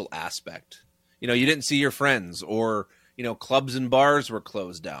social aspect. You know, you didn't see your friends, or, you know, clubs and bars were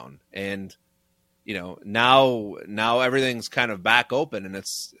closed down. And, you know, now everything's kind of back open, and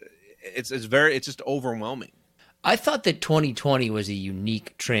it's just overwhelming. I thought that 2020 was a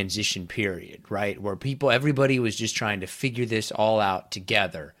unique transition period, right? Where everybody was just trying to figure this all out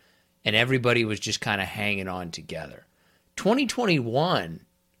together, and everybody was just kind of hanging on together. 2021,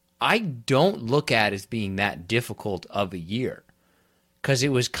 I don't look at as being that difficult of a year, because it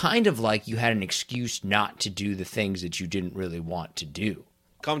was kind of like you had an excuse not to do the things that you didn't really want to do.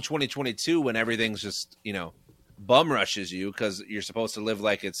 Come 2022, when everything's just, you know, bum rushes you because you're supposed to live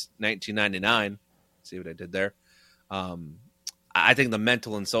like it's 1999. See what I did there? I think the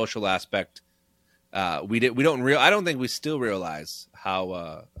mental and social aspect, I don't think we still realize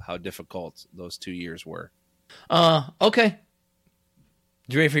how difficult those 2 years were. Okay.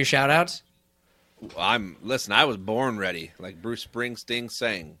 You ready for your shout-outs? I was born ready, like Bruce Springsteen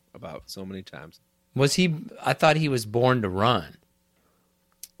sang about so many times. I thought he was born to run.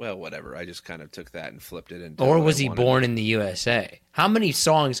 Well, whatever. I just kind of took that and flipped it into. Or was he born in the USA? How many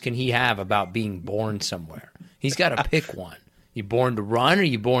songs can he have about being born somewhere? He's got to pick one. You born to run, or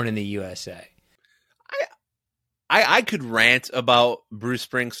you born in the USA? I could rant about Bruce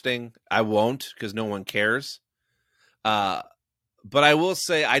Springsteen. I won't, because no one cares. But I will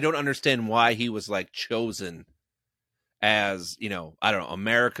say I don't understand why he was like chosen as, you know, I don't know,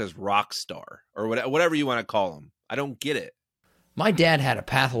 America's rock star or whatever you want to call him. I don't get it. My dad had a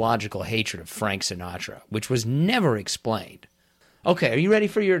pathological hatred of Frank Sinatra, which was never explained. Okay, are you ready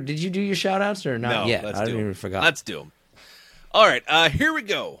for did you do your shout-outs or not yet? I didn't even forgot. Let's do them. All right, here we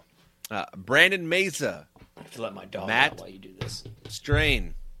go. Brandon Meza. I have to let my dog Matt out while you do this.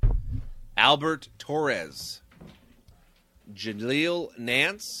 Strain. Albert Torres. Jaleel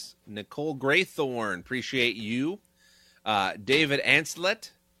Nance. Nicole Graythorne. Appreciate you. David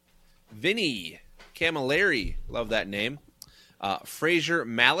Anslet. Vinny Camilleri. Love that name. Fraser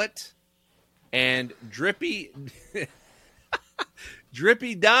Mallet. and Drippy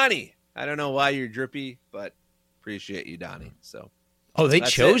Drippy Donnie. I don't know why you're Drippy, but appreciate you, Donnie. So, Oh, they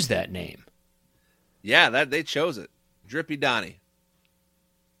That's chose it. that name. yeah, that they chose it. Drippy Donnie.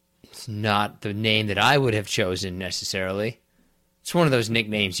 It's not the name that I would have chosen necessarily. It's one of those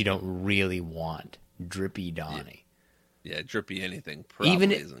nicknames you don't really want. Drippy Donnie. Yeah, Drippy anything probably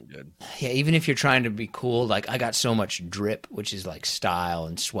Even isn't good. Yeah, even if you're trying to be cool, like I got so much drip, which is like style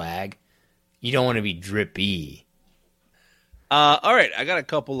and swag. You don't want to be drippy. All right, I got a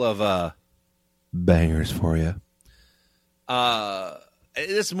couple of bangers for you.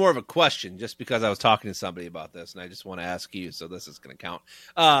 This is more of a question, just because I was talking to somebody about this, and I just want to ask you, so this is going to count.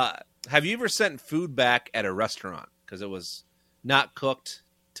 Have you ever sent food back at a restaurant because it was not cooked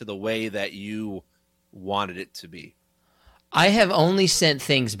to the way that you wanted it to be? I have only sent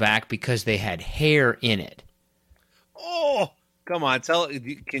things back because they had hair in it. Oh, come on!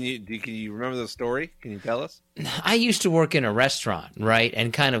 Can you remember the story? Can you tell us? I used to work in a restaurant, right,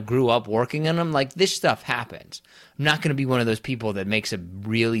 and kind of grew up working in them. Like, this stuff happens. I'm not going to be one of those people that makes a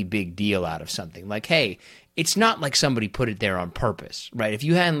really big deal out of something. Like, hey, it's not like somebody put it there on purpose, right? If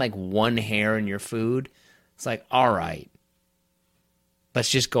you had like one hair in your food, it's like, all right, let's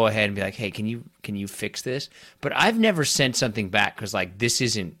just go ahead and be like, hey, can you fix this? But I've never sent something back because, like, this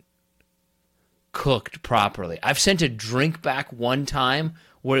isn't cooked properly. I've sent a drink back one time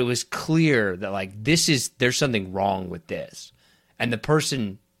where it was clear that, like, there's something wrong with this. And the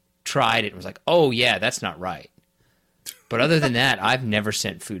person tried it and was like, oh, yeah, that's not right. But other than that, I've never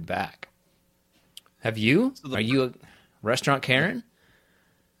sent food back. Have you? Are you a restaurant Karen?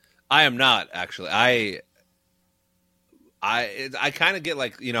 I am not, actually. I kind of get,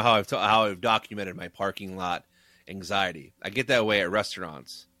 like, you know how I've documented my parking lot anxiety. I get that way at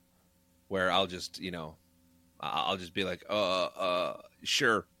restaurants where I'll just be like,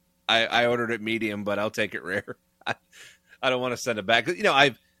 sure, I ordered it medium, but I'll take it rare. I don't want to send it back. You know,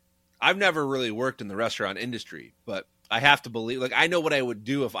 I've never really worked in the restaurant industry, but I have to believe, like, I know what I would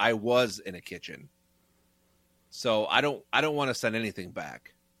do if I was in a kitchen. So I don't want to send anything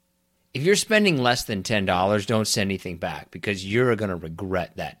back. If you're spending less than $10, don't send anything back because you're going to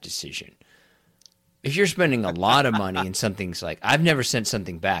regret that decision. If you're spending a lot of money and something's like, I've never sent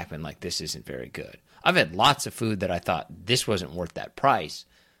something back and like, this isn't very good. I've had lots of food that I thought this wasn't worth that price,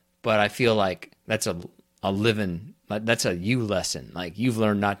 but I feel like that's a that's a you lesson. Like, you've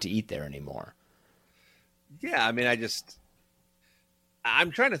learned not to eat there anymore. Yeah, I mean,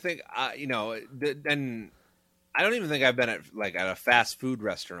 I'm trying to think, and I don't even think I've been at a fast food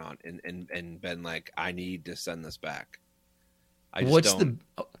restaurant and been like, I need to send this back. I just don't.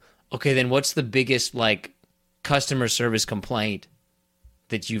 Okay, then what's the biggest, like, customer service complaint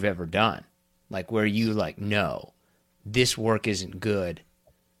that you've ever done? Like, where you like, no, this work isn't good.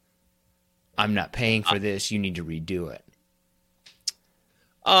 I'm not paying for this. You need to redo it.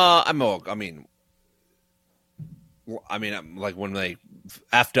 I'm like when they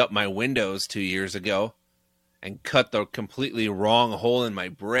effed up my windows 2 years ago and cut the completely wrong hole in my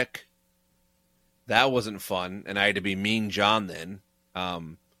brick. That wasn't fun, and I had to be Mean John then.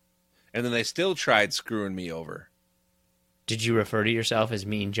 And then they still tried screwing me over. Did you refer to yourself as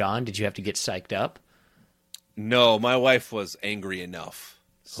Mean John? Did you have to get psyched up? No, my wife was angry enough.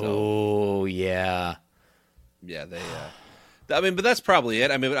 So, oh, yeah. Yeah, but that's probably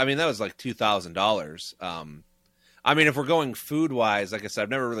it. I mean, that was like $2,000. I mean, if we're going food wise, like I said, I've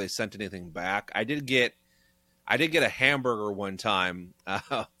never really sent anything back. I did get a hamburger one time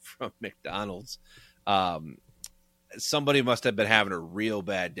from McDonald's. Somebody must have been having a real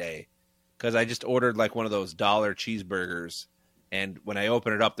bad day because I just ordered like one of those dollar cheeseburgers, and when I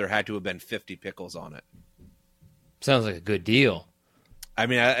opened it up, there had to have been 50 pickles on it. Sounds like a good deal. I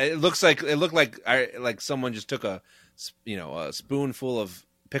mean, it looked like someone just took a spoonful of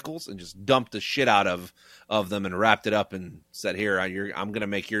pickles and just dumped the shit out of them and wrapped it up and said, "Here, I'm going to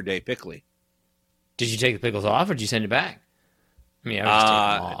make your day pickly." Did you take the pickles off or did you send it back? I mean, I would just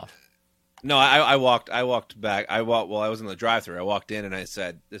take them off. No, I walked back. I was in the drive-thru. I walked in and I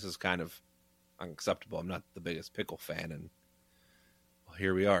said, "This is kind of unacceptable. I'm not the biggest pickle fan." And well,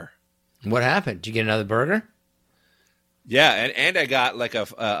 here we are. What happened? Did you get another burger? Yeah, and I got like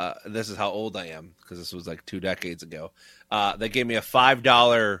this is how old I am because this was like 2 decades ago. They gave me a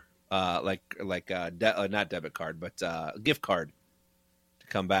 $5 not debit card, but gift card to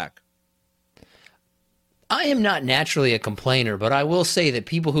come back. I am not naturally a complainer, but I will say that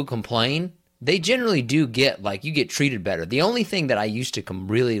people who complain, they generally do get, like, you get treated better. The only thing that I used to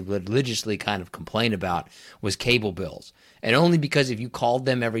really religiously kind of complain about was cable bills. And only because if you called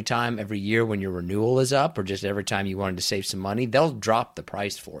them every year when your renewal is up, or just every time you wanted to save some money, they'll drop the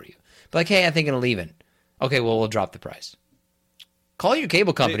price for you. Like, hey, I think I'm leaving. Okay, well, we'll drop the price. Call your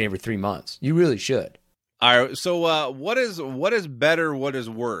cable company every 3 months. You really should. All right. So what is better? What is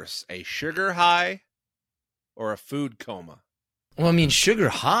worse? A sugar high or a food coma? Well, I mean, sugar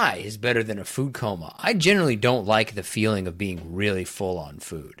high is better than a food coma. I generally don't like the feeling of being really full on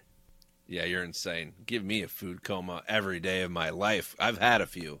food. Yeah, you're insane. Give me a food coma every day of my life. I've had a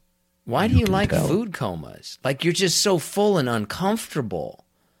few. Why do you like food comas? Like, you're just so full and uncomfortable.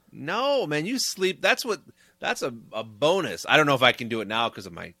 No, man, you sleep. That's a bonus. I don't know if I can do it now because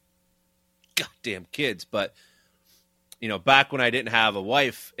of my goddamn kids, but back when I didn't have a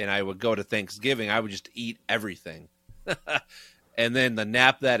wife and I would go to Thanksgiving, I would just eat everything. And then the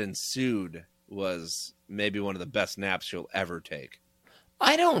nap that ensued was maybe one of the best naps you'll ever take.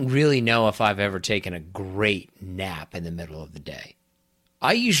 I don't really know if I've ever taken a great nap in the middle of the day.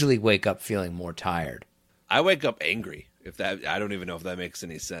 I usually wake up feeling more tired. I wake up angry. I don't even know if that makes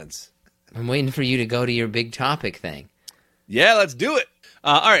any sense. I'm waiting for you to go to your big topic thing. Yeah, let's do it.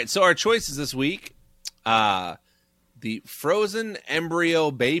 All right, so our choices this week, the frozen embryo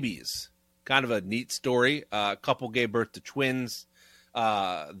babies. Kind of a neat story. A couple gave birth to twins.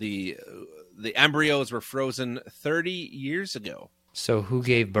 The embryos were frozen 30 years ago. So who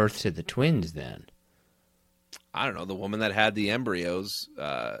gave birth to the twins then? I don't know, the woman that had the embryos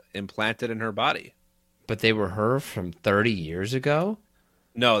implanted in her body. But they were her from 30 years ago?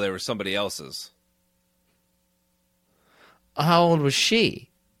 No, they were somebody else's. How old was she?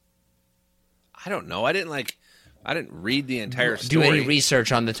 I don't know. I didn't read the entire story. Do any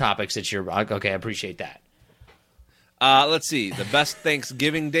research on the topics that you're... Okay, I appreciate that. Let's see. The best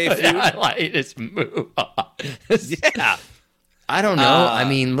Thanksgiving Day food? I like this move. Yeah. I don't know. I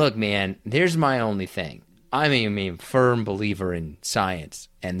mean, look, man, here's my only thing. I'm a firm believer in science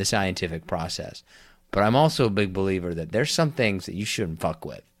and the scientific process. But I'm also a big believer that there's some things that you shouldn't fuck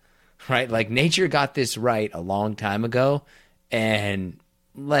with. Right? Like, nature got this right a long time ago, and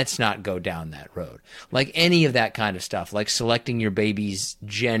let's not go down that road. Like any of that kind of stuff, like selecting your baby's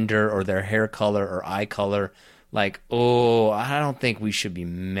gender or their hair color or eye color, like, I don't think we should be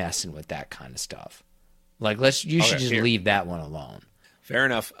messing with that kind of stuff. Like, you should just leave that one alone. Fair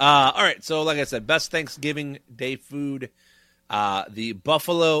enough. All right, so like I said, best Thanksgiving Day food, the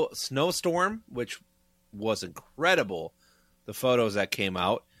Buffalo snowstorm, which was incredible, the photos that came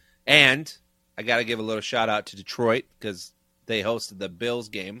out. And I got to give a little shout out to Detroit because they hosted the Bills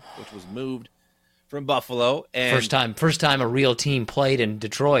game, which was moved from Buffalo. And first time a real team played in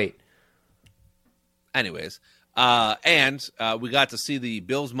Detroit. Anyways, and we got to see the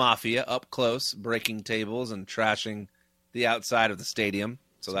Bills Mafia up close, breaking tables and trashing the outside of the stadium.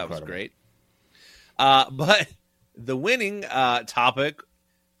 So that was great. But the winning topic,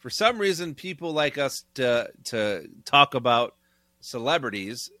 for some reason, people like us to talk about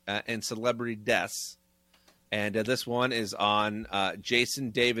celebrities and celebrity deaths. And this one is on Jason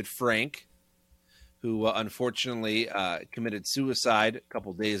David Frank, who unfortunately committed suicide a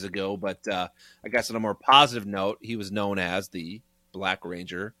couple days ago. But I guess on a more positive note, he was known as the Black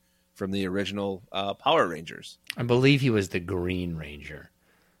Ranger from the original Power Rangers. I believe he was the Green Ranger.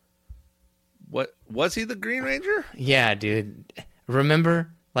 What was he, the Green Ranger? Yeah, dude. Remember,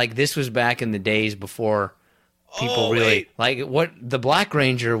 like, this was back in the days before people what the Black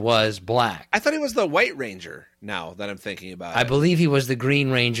Ranger was black. I thought he was the White Ranger. Now that I'm thinking about it, I believe he was the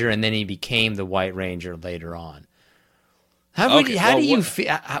Green Ranger, and then he became the White Ranger later on. What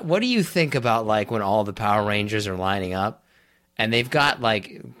do you think about, like, when all the Power Rangers are lining up, and they've got,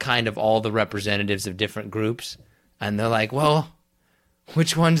 like, kind of all the representatives of different groups, and they're like, well,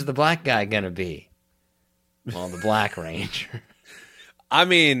 which one's the black guy gonna be? Well, the Black Ranger. I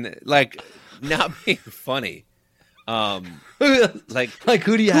mean, like, not being funny. How do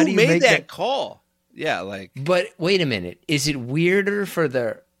you make that call? Yeah, like. But wait a minute, is it weirder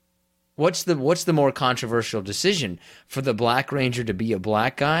for what's the more controversial decision, for the Black Ranger to be a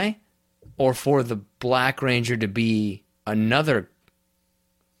black guy, or for the Black Ranger to be another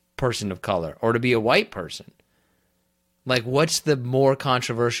person of color, or to be a white person? Like, what's the more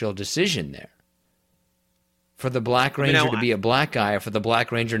controversial decision there? For the Black Ranger to be a black guy, or for the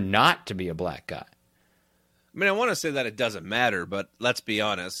Black Ranger not to be a black guy? I mean, I want to say that it doesn't matter, but let's be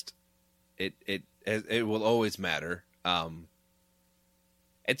honest, it will always matter.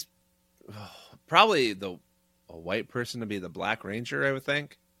 It's probably a white person to be the Black Ranger, I would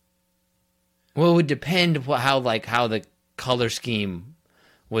think. Well, it would depend how the color scheme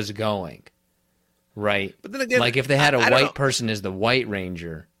was going, right? But then again, like, if they had a white person as the White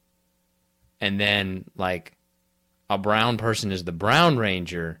Ranger, and then, like, a brown person as the Brown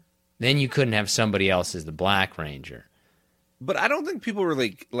Ranger, then you couldn't have somebody else as the Black Ranger. But I don't think people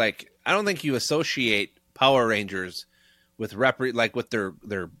really, like, you associate Power Rangers with with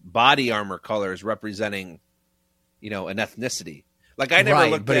their body armor colors representing, an ethnicity. Like I never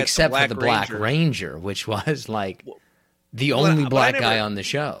right, looked but at except the for the Black Ranger, which was like the only black guy on the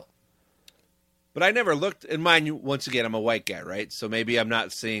show. But I never looked, in mind, once again, I'm a white guy, right? So maybe I'm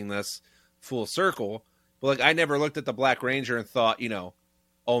not seeing this full circle. But like I never looked at the Black Ranger and thought,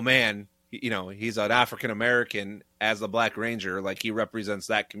 oh man, he's an African American as the Black Ranger, like he represents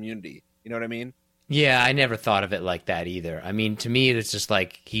that community. You know what I mean? Yeah, I never thought of it like that either. I mean, to me, it's just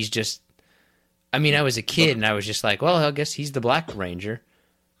like I was a kid and I was just like, well, I guess he's the Black Ranger.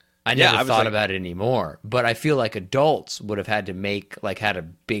 I never thought about it anymore. But I feel like adults would have had to had a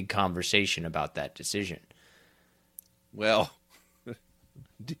big conversation about that decision. Well,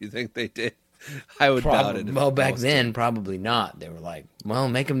 do you think they did? I would doubt it. Well, back then, probably not. They were like, well,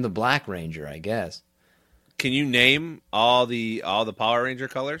 make him the Black Ranger, I guess. Can you name all the Power Ranger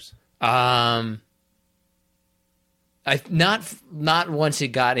colors? Not once it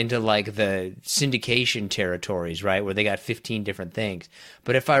got into like the syndication territories, right, where they got 15 different things.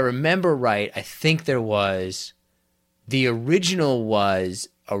 But if I remember right, I think the original was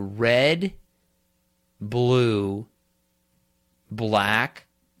a red, blue, black,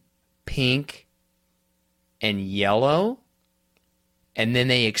 pink, and yellow, and then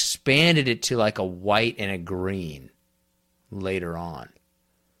they expanded it to like a white and a green later on.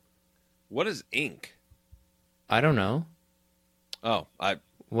 What is ink? I don't know. Oh,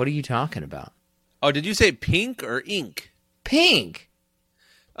 What are you talking about? Oh, did you say pink or ink? Pink.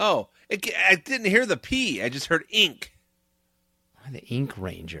 Oh, I didn't hear the P. I just heard ink. The Ink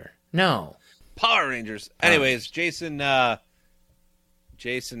Ranger. No. Power Rangers. Anyways, Jason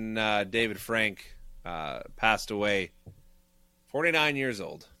David Frank passed away. 49 years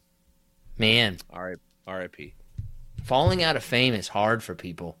old. Man. R.I.P. Falling out of fame is hard for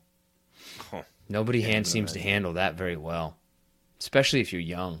people. Oh, Nobody seems to handle that very well, especially if you're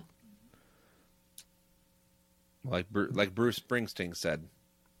young. Like Bruce Springsteen said,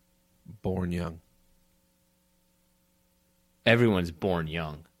 born young. Everyone's born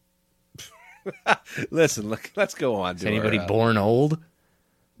young. Listen, let's go on. Is anybody born old?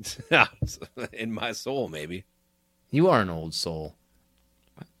 In my soul, maybe. You are an old soul.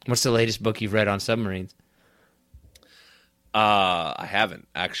 What's the latest book you've read on submarines? I haven't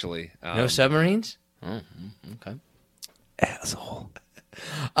actually. No submarines? Oh, okay. Asshole.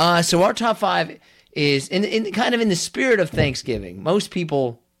 So our top 5 is in kind of in the spirit of Thanksgiving. Most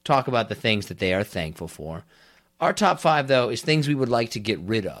people talk about the things that they are thankful for. Our top 5, though, is things we would like to get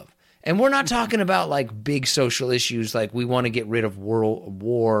rid of. And we're not talking about like big social issues like we want to get rid of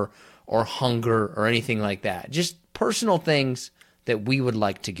war or hunger or anything like that. Just personal things that we would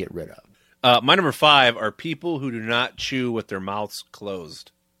like to get rid of. My number 5 are people who do not chew with their mouths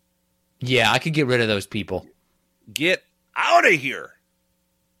closed. Yeah, I could get rid of those people. Get out of here.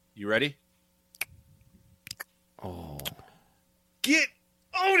 You ready? Oh. Get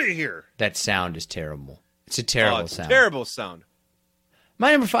out of here. That sound is terrible. It's a terrible sound. Terrible sound.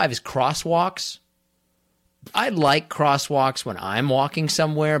 My number 5 is crosswalks. I like crosswalks when I'm walking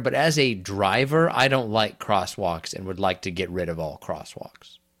somewhere, but as a driver, I don't like crosswalks and would like to get rid of all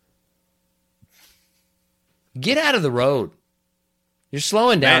crosswalks. Get out of the road. You're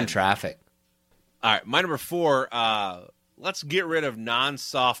slowing down traffic. All right, my number 4, let's get rid of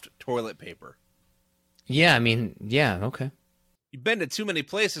non-soft toilet paper. Yeah, okay. You've been to too many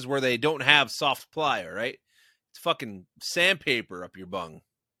places where they don't have soft ply, all right? It's fucking sandpaper up your bung.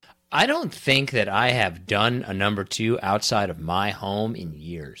 I don't think that I have done a number 2 outside of my home in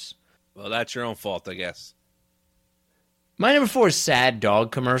years. Well, that's your own fault, I guess. My number 4 is sad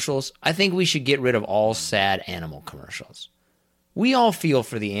dog commercials. I think we should get rid of all sad animal commercials. We all feel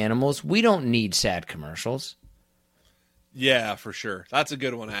for the animals. We don't need sad commercials. Yeah, for sure. That's a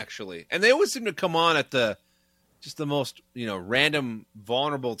good one, actually. And they always seem to come on at the most, random,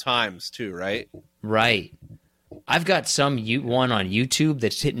 vulnerable times, too, right? Right. I've got one on YouTube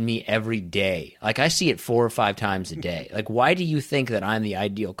that's hitting me every day. Like, I see it 4 or 5 times a day. Like, why do you think that I'm the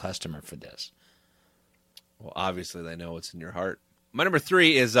ideal customer for this? Well, obviously they know what's in your heart. My number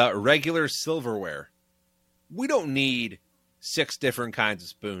 3 is regular silverware. We don't need 6 different kinds of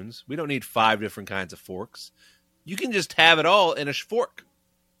spoons. We don't need 5 different kinds of forks. You can just have it all in a fork.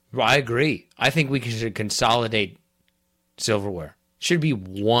 Well, I agree. I think we should consolidate silverware. It should be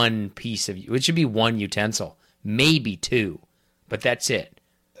one utensil, maybe 2, but that's it.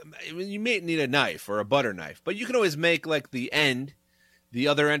 You may need a knife or a butter knife, but you can always make like the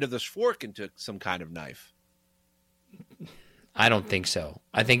other end of this fork into some kind of knife. I don't think so.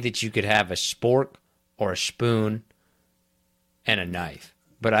 I think that you could have a spork or a spoon and a knife.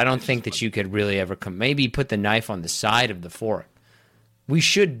 but I don't think that you could really ever maybe put the knife on the side of the fork. We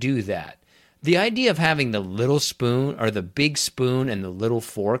should do that. The idea of having the little spoon or the big spoon and the little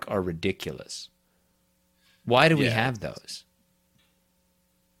fork are ridiculous. Why do we have those?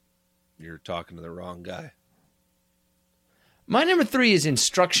 You're talking to the wrong guy. My number 3 is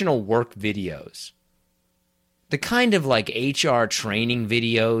instructional work videos. The kind of like HR training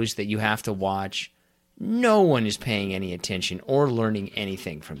videos that you have to watch. No one is paying any attention or learning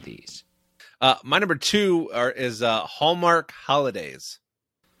anything from these. My number 2 is Hallmark holidays.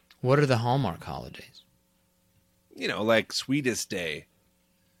 What are the Hallmark holidays? You know, like Sweetest Day,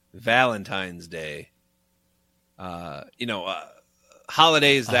 Valentine's Day. Holidays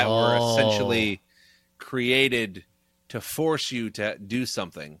that were essentially created to force you to do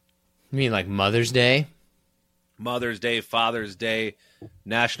something. You mean like Mother's Day? Mother's Day, Father's Day,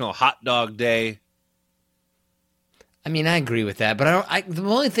 National Hot Dog Day. I mean, I agree with that, but the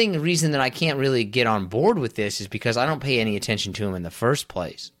only reason that I can't really get on board with this is because I don't pay any attention to them in the first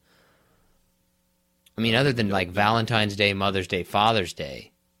place. I mean, other than like Valentine's Day, Mother's Day, Father's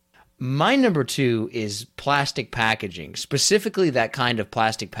Day. My number 2 is plastic packaging, specifically that kind of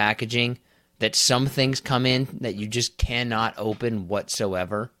plastic packaging that some things come in that you just cannot open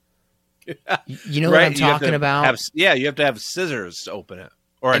whatsoever. You know what I'm talking about? You have to have scissors to open it,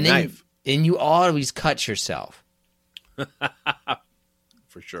 or a knife. And you always cut yourself.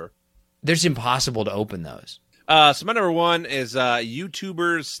 For sure. There's impossible to open those. So my number 1 is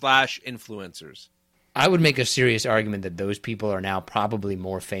YouTubers/influencers. I would make a serious argument that those people are now probably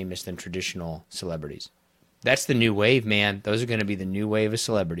more famous than traditional celebrities. That's the new wave, man. Those are going to be the new wave of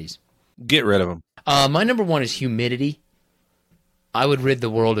celebrities. Get rid of them. My number 1 is humidity. I would rid the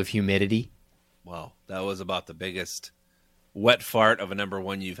world of humidity. Wow, that was about the biggest wet fart of a number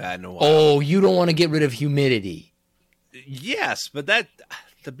 1 you've had in a while. Oh, you don't want to get rid of humidity. Yes, but that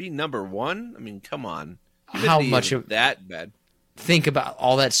to be number 1, I mean, come on. How much of that bad? Think about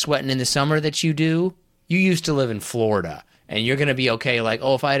all that sweating in the summer that you do. You used to live in Florida, and you're going to be okay. Like,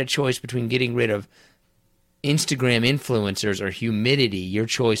 if I had a choice between getting rid of Instagram influencers or humidity, your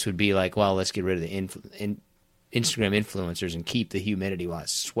choice would be like, well, let's get rid of the Instagram influencers and keep the humidity while I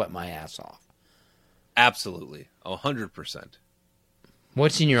sweat my ass off. Absolutely. 100%.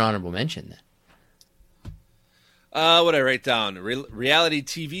 What's in your honorable mention then? What I write down? Reality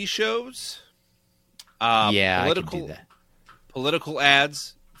TV shows. I can do that. Political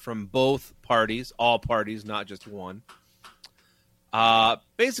ads from both parties, all parties, not just one.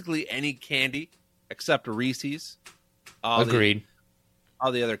 Basically any candy except Reese's. Agreed.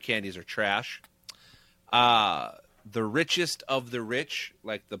 All the other candies are trash. The richest of the rich,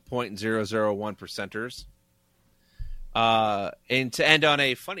 like the 0.001 percenters. And to end on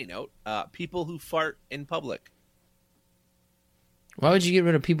a funny note, people who fart in public. Why would you get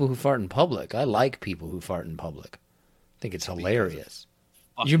rid of people who fart in public? I like people who fart in public. I think it's hilarious.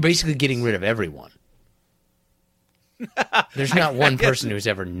 You're basically getting rid of everyone. There's not one person who's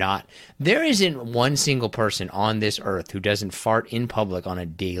ever not. There isn't one single person on this earth who doesn't fart in public on a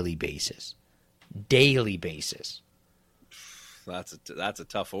daily basis. Daily basis. That's a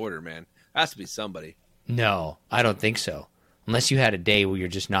tough order, man. Has to be somebody. No, I don't think so. Unless you had a day where you're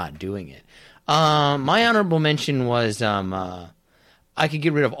just not doing it. My honorable mention was I could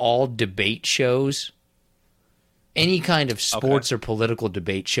get rid of all debate shows. Any kind of sports or political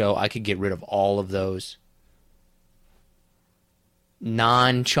debate show, I could get rid of all of those.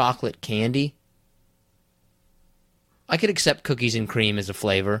 Non-chocolate candy. I could accept cookies and cream as a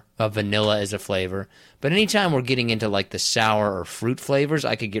flavor, vanilla as a flavor, but anytime we're getting into like the sour or fruit flavors,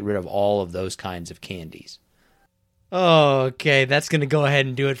 I could get rid of all of those kinds of candies. Okay, that's going to go ahead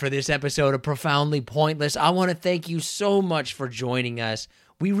and do it for this episode of Profoundly Pointless. I want to thank you so much for joining us.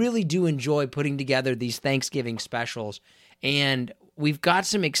 We really do enjoy putting together these Thanksgiving specials, and we've got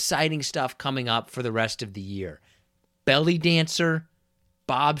some exciting stuff coming up for the rest of the year. Belly Dancer,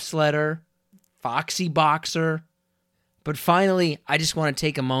 Bobsledder, Foxy Boxer. But finally, I just want to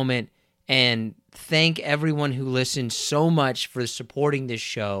take a moment and thank everyone who listens so much for supporting this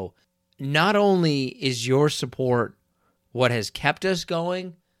show. Not only is your support what has kept us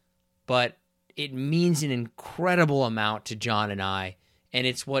going, but it means an incredible amount to John and I, and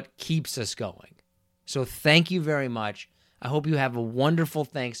it's what keeps us going. So thank you very much. I hope you have a wonderful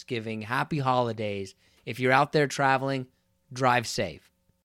Thanksgiving. Happy holidays. If you're out there traveling, drive safe.